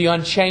on the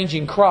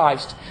unchanging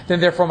Christ, then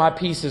therefore my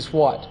peace is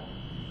what?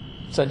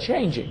 It's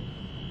unchanging.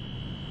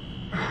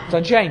 It's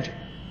unchanging.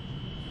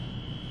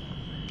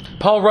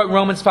 Paul wrote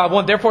Romans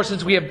 5:1, therefore,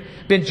 since we have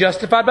been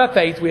justified by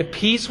faith, we have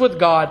peace with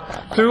God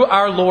through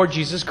our Lord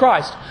Jesus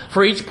Christ.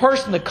 For each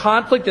person, the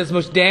conflict that's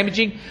most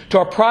damaging to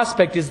our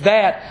prospect is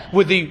that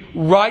with the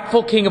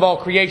rightful King of all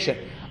creation.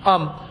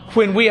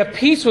 When we have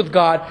peace with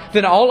God,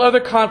 then all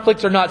other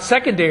conflicts are not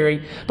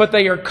secondary, but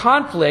they are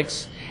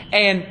conflicts,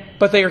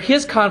 but they are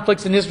His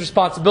conflicts and His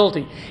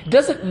responsibility. It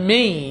doesn't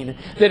mean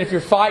that if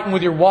you're fighting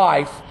with your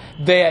wife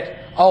that,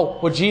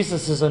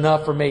 Jesus is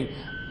enough for me.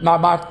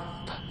 My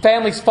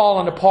family's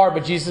falling apart,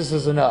 but Jesus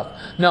is enough.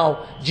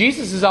 No,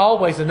 Jesus is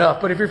always enough.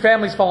 But if your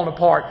family's falling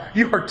apart,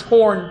 you are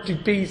torn to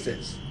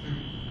pieces.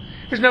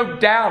 There's no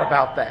doubt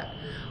about that.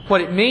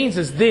 What it means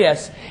is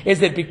this, is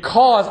that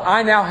because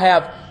I now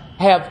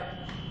have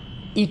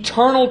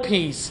eternal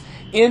peace,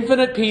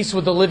 infinite peace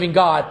with the living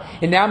God,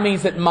 it now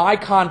means that my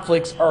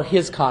conflicts are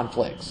His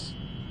conflicts.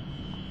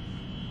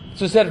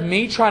 So instead of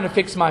me trying to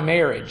fix my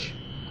marriage,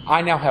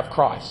 I now have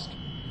Christ.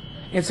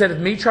 Instead of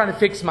me trying to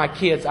fix my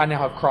kids, I now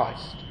have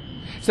Christ.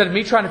 Instead of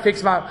me trying to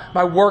fix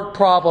my work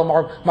problem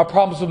or my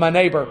problems with my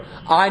neighbor,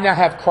 I now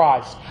have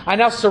Christ. I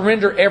now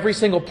surrender every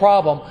single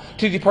problem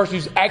to the person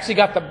who's actually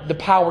got the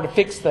power to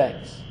fix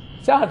things.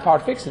 See, I don't have the power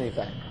to fix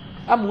anything.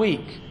 I'm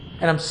weak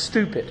and I'm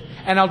stupid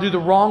and I'll do the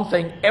wrong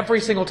thing every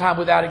single time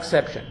without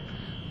exception.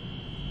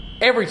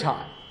 Every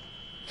time.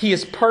 He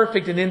is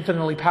perfect and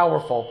infinitely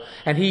powerful,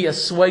 and He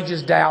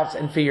assuages doubts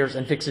and fears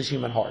and fixes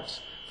human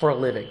hearts for a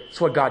living. It's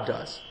what God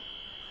does.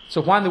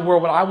 So why in the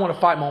world would I want to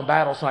fight my own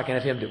battles so I can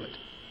have Him do it?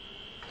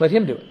 Let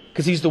Him do it,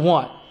 because He's the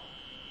one.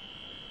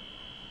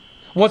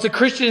 Once a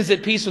Christian is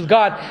at peace with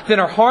God, then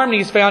our harmony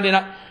is found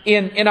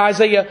in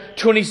Isaiah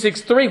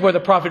 26:3, where the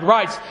prophet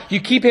writes,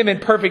 you keep him in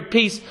perfect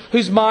peace,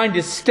 whose mind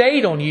is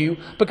stayed on you,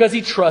 because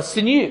he trusts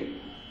in you.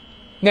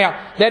 Now,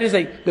 that is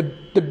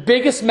the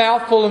biggest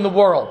mouthful in the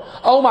world.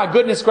 Oh my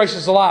goodness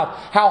gracious alive.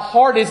 How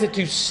hard is it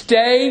to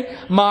stay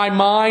my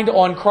mind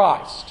on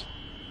Christ?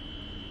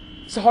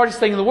 It's the hardest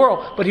thing in the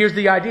world. But here's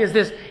the idea,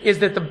 is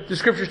that the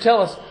Scriptures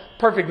tell us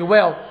perfectly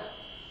well,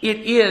 it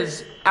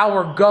is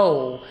our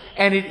goal,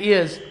 and it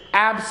is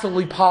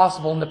absolutely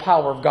possible in the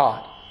power of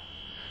God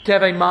to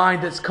have a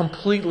mind that's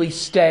completely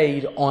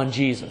stayed on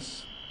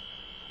Jesus.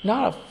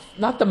 Not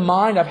the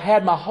mind I've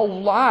had my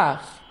whole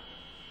life,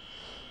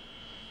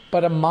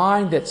 but a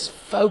mind that's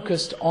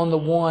focused on the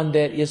one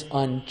that is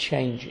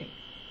unchanging.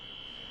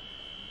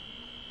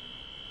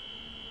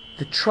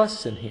 That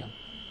trusts in Him.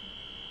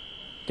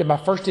 That my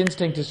first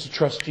instinct is to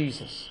trust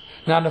Jesus.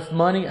 Not enough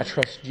money, I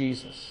trust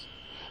Jesus.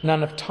 Not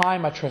enough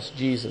time, I trust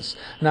Jesus.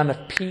 Not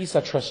enough peace,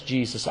 I trust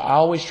Jesus. I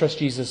always trust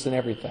Jesus in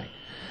everything.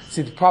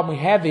 See, the problem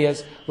we have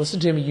is, listen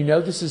to me, you know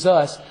this is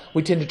us,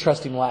 we tend to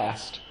trust Him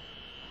last.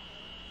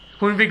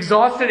 When we've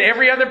exhausted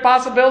every other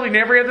possibility and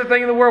every other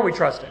thing in the world, we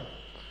trust Him.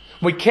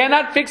 We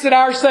cannot fix it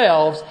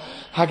ourselves.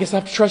 I guess I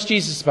have to trust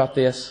Jesus about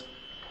this.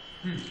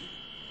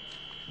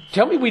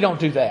 Tell me we don't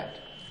do that.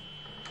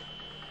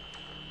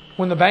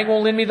 When the bank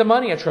won't lend me the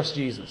money, I trust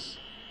Jesus.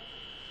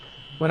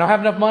 When I have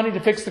enough money to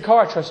fix the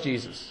car, I trust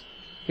Jesus.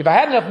 If I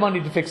had enough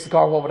money to fix the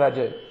car, what would I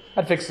do?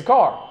 I'd fix the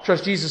car.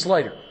 Trust Jesus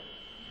later.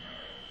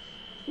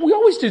 We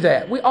always do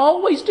that. We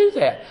always do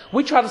that.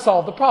 We try to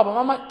solve the problem.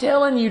 I'm not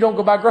telling you don't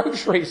go buy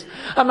groceries.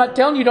 I'm not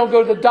telling you don't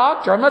go to the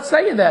doctor. I'm not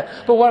saying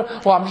that. But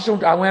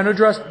I went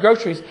to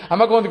groceries. I'm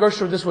not going to the grocery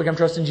store this week. I'm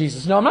trusting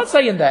Jesus. No, I'm not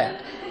saying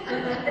that.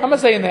 I'm not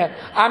saying that.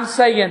 I'm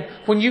saying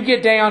when you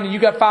get down and you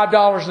got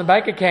 $5 in the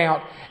bank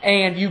account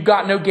and you've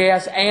got no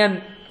gas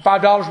and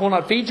 $5 will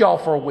not feed y'all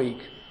for a week,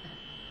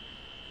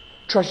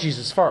 trust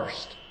Jesus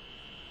first.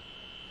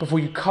 Before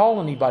you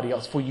call anybody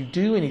else, before you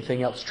do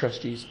anything else,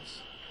 trust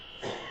Jesus.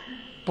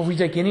 Before you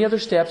take any other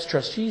steps,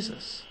 trust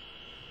Jesus.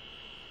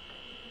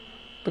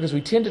 Because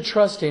we tend to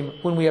trust Him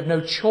when we have no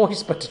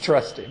choice but to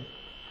trust Him.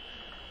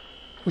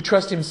 We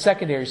trust Him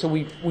secondary, so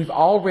we've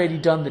already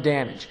done the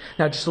damage.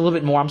 Now, just a little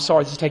bit more. I'm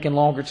sorry this is taking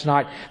longer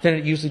tonight than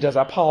it usually does.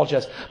 I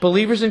apologize.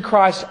 Believers in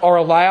Christ are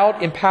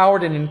allowed,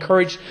 empowered, and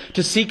encouraged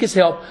to seek His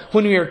help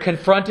when we are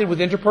confronted with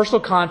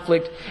interpersonal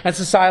conflict and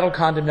societal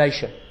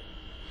condemnation.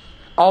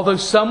 Although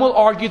some will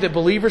argue that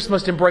believers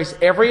must embrace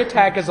every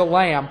attack as a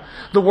lamb,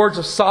 the words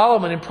of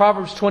Solomon in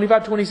Proverbs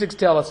 25:26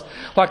 tell us,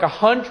 like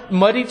a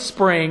muddied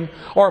spring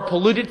or a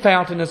polluted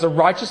fountain is a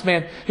righteous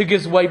man who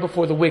gives way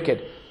before the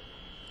wicked.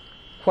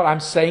 What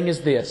I'm saying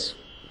is this,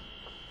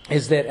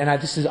 is that,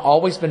 and this has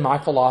always been my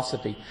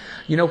philosophy.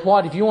 You know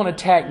what? If you want to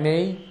attack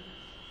me,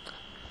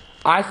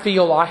 I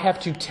feel I have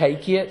to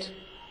take it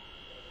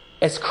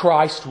as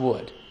Christ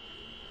would.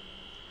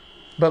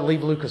 But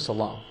leave Lucas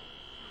alone.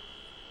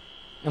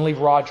 And leave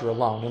Roger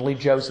alone. And leave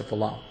Joseph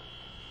alone.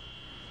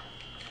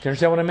 you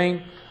understand what I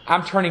mean?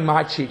 I'm turning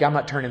my cheek. I'm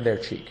not turning their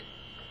cheek.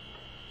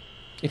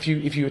 If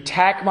you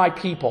attack my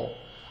people,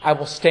 I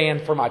will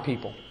stand for my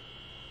people.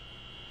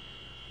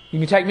 You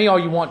can attack me all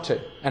you want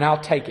to, and I'll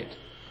take it.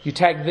 You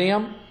attack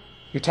them,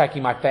 you're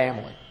attacking my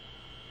family.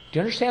 Do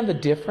you understand the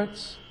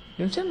difference?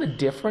 You understand the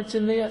difference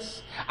in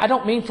this? I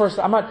don't mean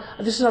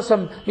this is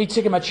not me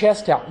sticking my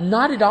chest out.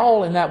 Not at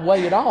all in that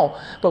way at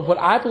all. But what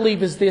I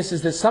believe is this,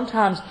 is that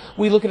sometimes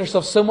we look at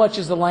ourselves so much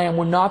as the lamb.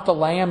 We're not the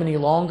lamb any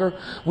longer.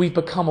 We've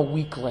become a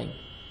weakling.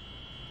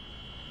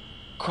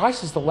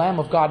 Christ is the Lamb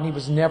of God, and He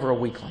was never a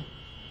weakling.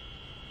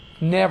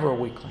 Never a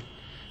weakling.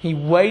 He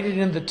waited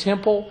in the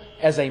temple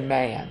as a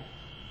man.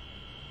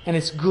 And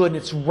it's good and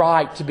it's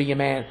right to be a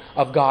man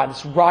of God.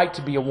 It's right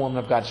to be a woman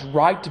of God. It's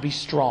right to be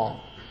strong.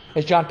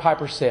 As John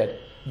Piper said,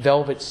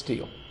 velvet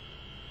steel.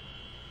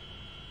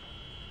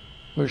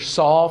 We're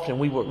soft and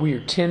we are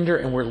tender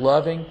and we're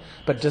loving,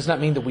 but it does not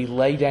mean that we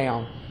lay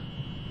down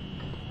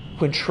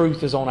when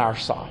truth is on our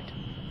side.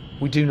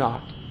 We do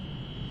not.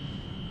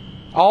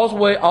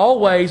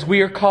 Always we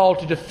are called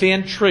to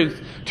defend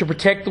truth, to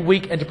protect the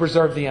weak, and to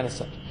preserve the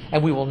innocent.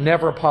 And we will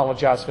never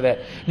apologize for that.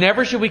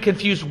 Never should we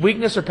confuse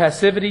weakness or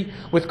passivity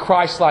with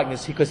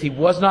Christ-likeness, because He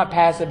was not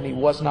passive and He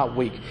was not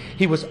weak.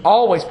 He was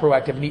always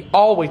proactive and He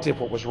always did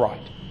what was right.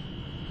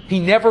 He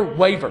never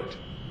wavered.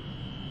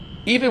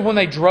 Even when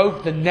they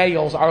drove the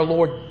nails, our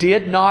Lord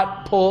did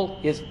not pull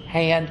His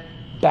hand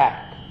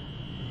back.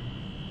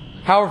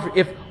 However,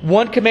 if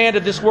one command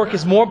of this work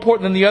is more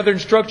important than the other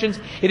instructions,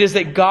 it is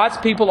that God's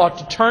people ought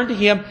to turn to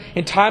Him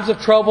in times of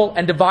trouble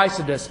and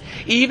divisiveness,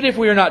 even if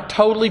we are not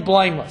totally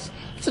blameless.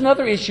 It's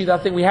another issue that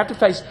I think we have to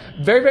face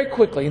very, very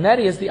quickly, and that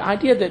is the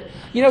idea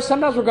that,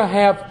 sometimes we're going to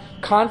have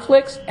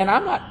conflicts, and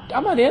I'm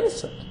not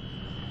innocent.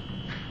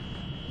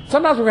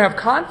 Sometimes we're going to have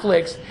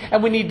conflicts,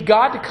 and we need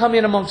God to come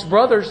in amongst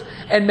brothers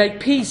and make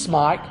peace,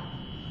 Mike.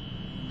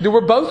 That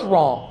we're both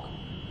wrong.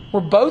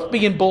 We're both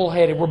being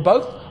bullheaded. We're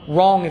both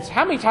wrong. It's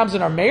how many times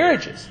in our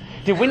marriages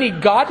did we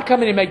need God to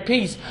come in and make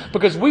peace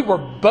because we were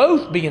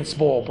both being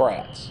spoiled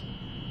brats?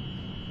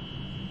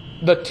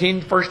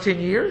 The first 10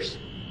 years?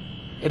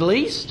 At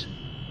least?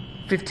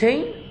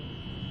 15?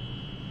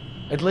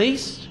 At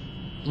least?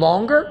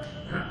 Longer?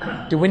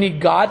 Do we need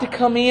God to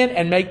come in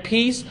and make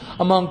peace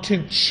among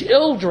two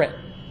children?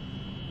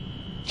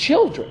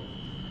 Children.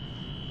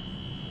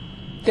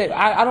 That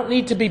I don't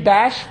need to be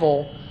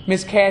bashful,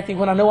 Miss Kathy,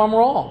 when I know I'm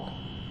wrong.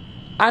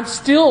 I'm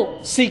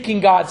still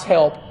seeking God's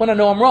help when I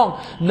know I'm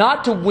wrong.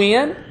 Not to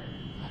win,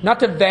 not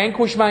to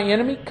vanquish my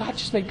enemy. God,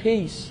 just make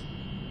peace.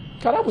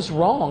 God, I was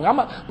wrong.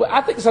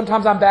 I think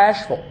sometimes I'm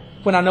bashful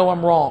when I know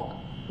I'm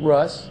wrong,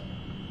 Russ.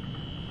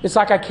 It's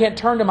like I can't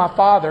turn to my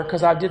Father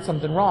because I did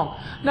something wrong.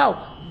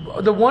 No,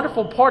 the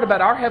wonderful part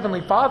about our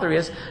Heavenly Father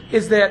is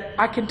that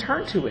I can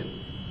turn to Him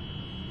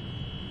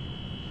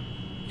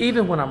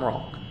even when I'm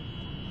wrong.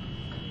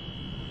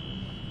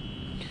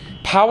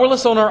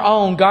 Powerless on our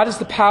own, God is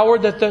the power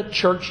that the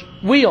church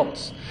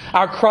wields.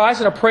 Our cries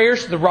and our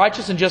prayers to the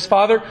righteous and just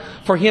Father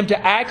for Him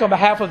to act on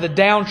behalf of the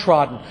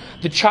downtrodden.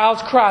 The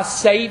child's cry,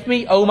 "Save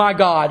me, oh my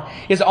God,"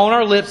 is on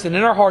our lips and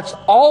in our hearts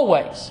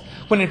always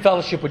when in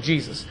fellowship with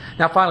Jesus.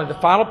 Now finally, the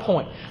final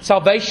point.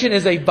 Salvation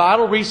is a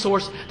vital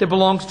resource that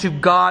belongs to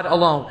God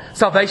alone.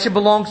 Salvation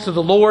belongs to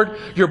the Lord.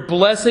 Your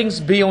blessings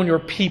be on your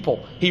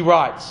people, He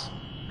writes.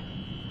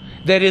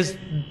 That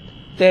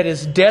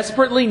is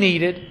desperately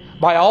needed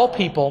by all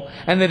people,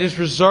 and that is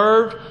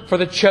reserved for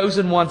the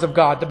chosen ones of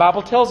God. The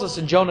Bible tells us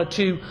in Jonah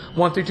 2,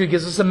 1-2,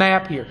 gives us a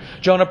map here.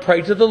 Jonah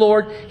prayed to the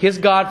Lord, his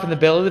God, from the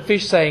belly of the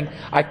fish, saying,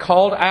 "I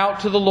called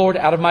out to the Lord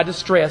out of my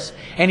distress,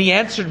 and He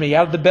answered me.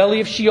 Out of the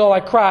belly of Sheol I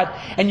cried,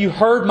 and You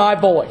heard my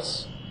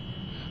voice."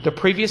 The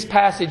previous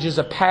passage is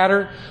a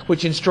pattern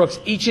which instructs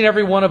each and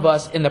every one of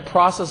us in the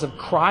process of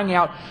crying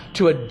out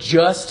to a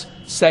just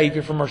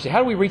Savior for mercy. How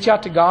do we reach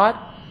out to God?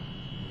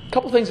 A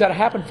couple things got to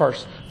happen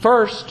first.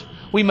 First,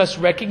 we must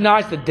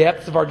recognize the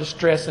depth of our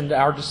distress and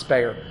our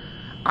despair.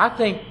 I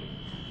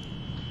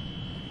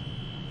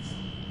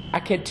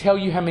can't tell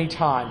you how many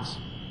times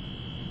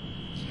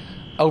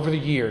over the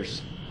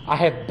years I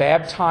have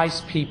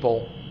baptized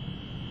people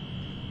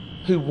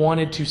who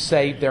wanted to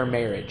save their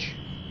marriage.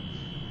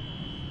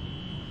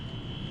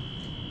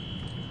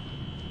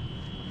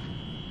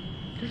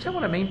 Do you understand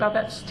what I mean by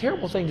that? It's a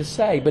terrible thing to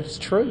say, but it's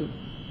true.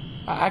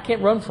 I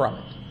can't run from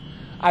it.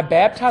 I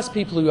baptize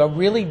people who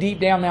really deep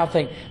down now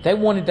think they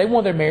wanted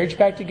their marriage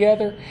back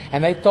together,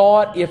 and they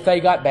thought if they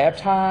got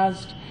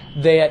baptized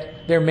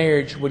that their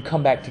marriage would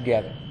come back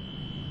together.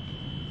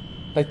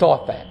 They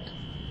thought that.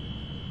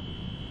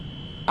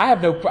 I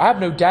have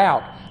no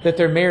doubt that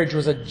their marriage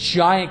was a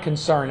giant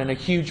concern and a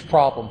huge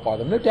problem for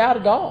them. No doubt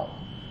at all.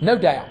 No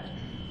doubt.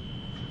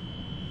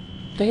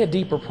 They had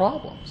deeper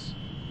problems.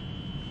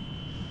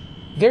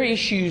 Their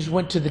issues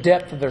went to the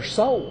depth of their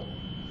soul.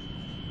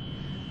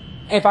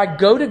 If I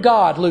go to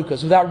God,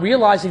 Lucas, without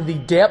realizing the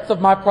depth of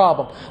my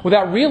problem,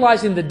 without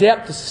realizing the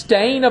depth, the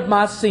stain of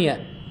my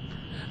sin,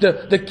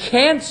 the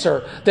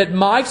cancer that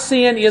my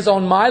sin is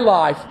on my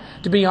life,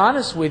 to be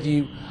honest with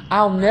you,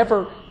 I'll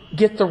never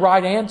get the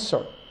right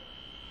answer.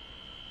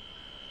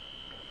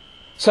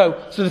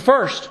 So the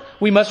first,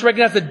 we must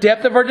recognize the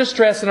depth of our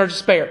distress and our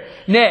despair.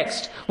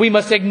 Next, we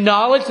must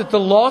acknowledge that the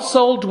lost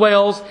soul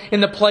dwells in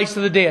the place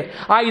of the dead,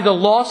 i.e. the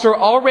lost are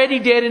already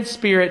dead in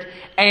spirit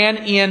and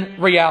in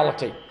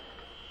reality.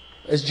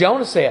 As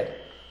Jonah said,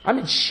 I'm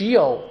in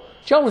Sheol.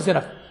 Jonah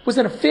was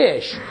in a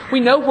fish. We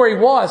know where he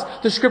was.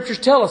 The Scriptures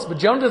tell us, but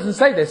Jonah doesn't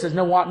say this. He says,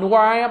 know where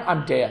I am?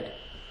 I'm dead.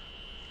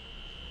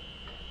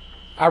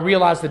 I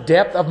realize the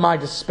depth of my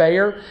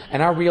despair,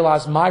 and I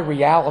realize my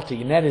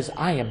reality, and that is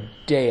I am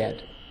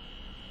dead.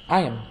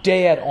 I am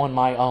dead on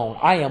my own.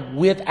 I am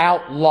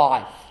without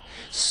life.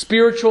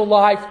 Spiritual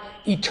life,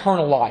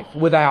 eternal life,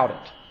 without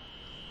it.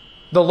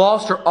 The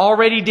lost are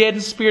already dead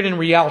in spirit and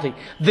reality.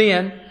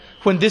 Then,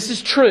 when this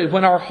is true,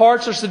 when our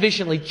hearts are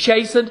sufficiently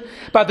chastened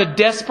by the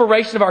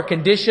desperation of our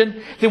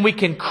condition, then we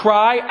can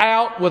cry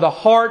out with a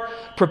heart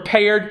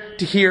prepared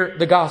to hear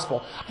the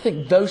gospel. I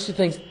think those two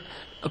things,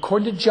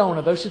 according to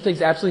Jonah, those two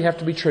things absolutely have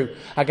to be true.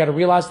 I got to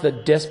realize the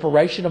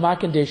desperation of my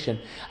condition.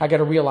 I got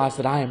to realize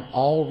that I am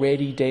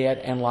already dead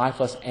and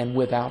lifeless and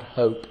without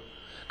hope.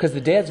 Because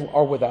the dead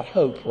are without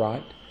hope,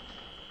 right?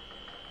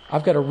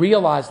 I've got to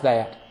realize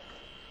that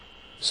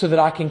so that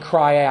I can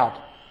cry out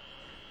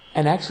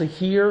and actually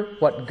hear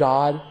what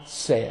God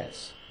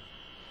says.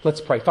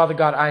 Let's pray. Father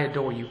God, I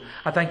adore you.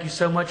 I thank you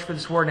so much for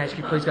this word and ask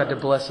you, please, God, to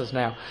bless us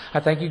now.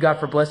 I thank you, God,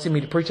 for blessing me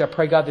to preach. I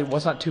pray, God, that it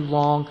was not too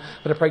long,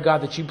 but I pray,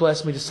 God, that you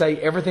bless me to say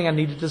everything I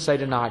needed to say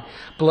tonight.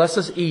 Bless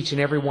us each and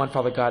every one,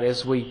 Father God,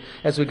 as we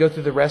go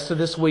through the rest of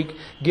this week.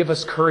 Give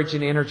us courage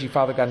and energy,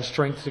 Father God, and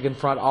strength to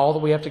confront all that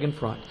we have to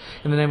confront.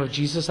 In the name of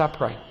Jesus, I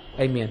pray.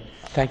 Amen.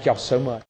 Thank y'all so much.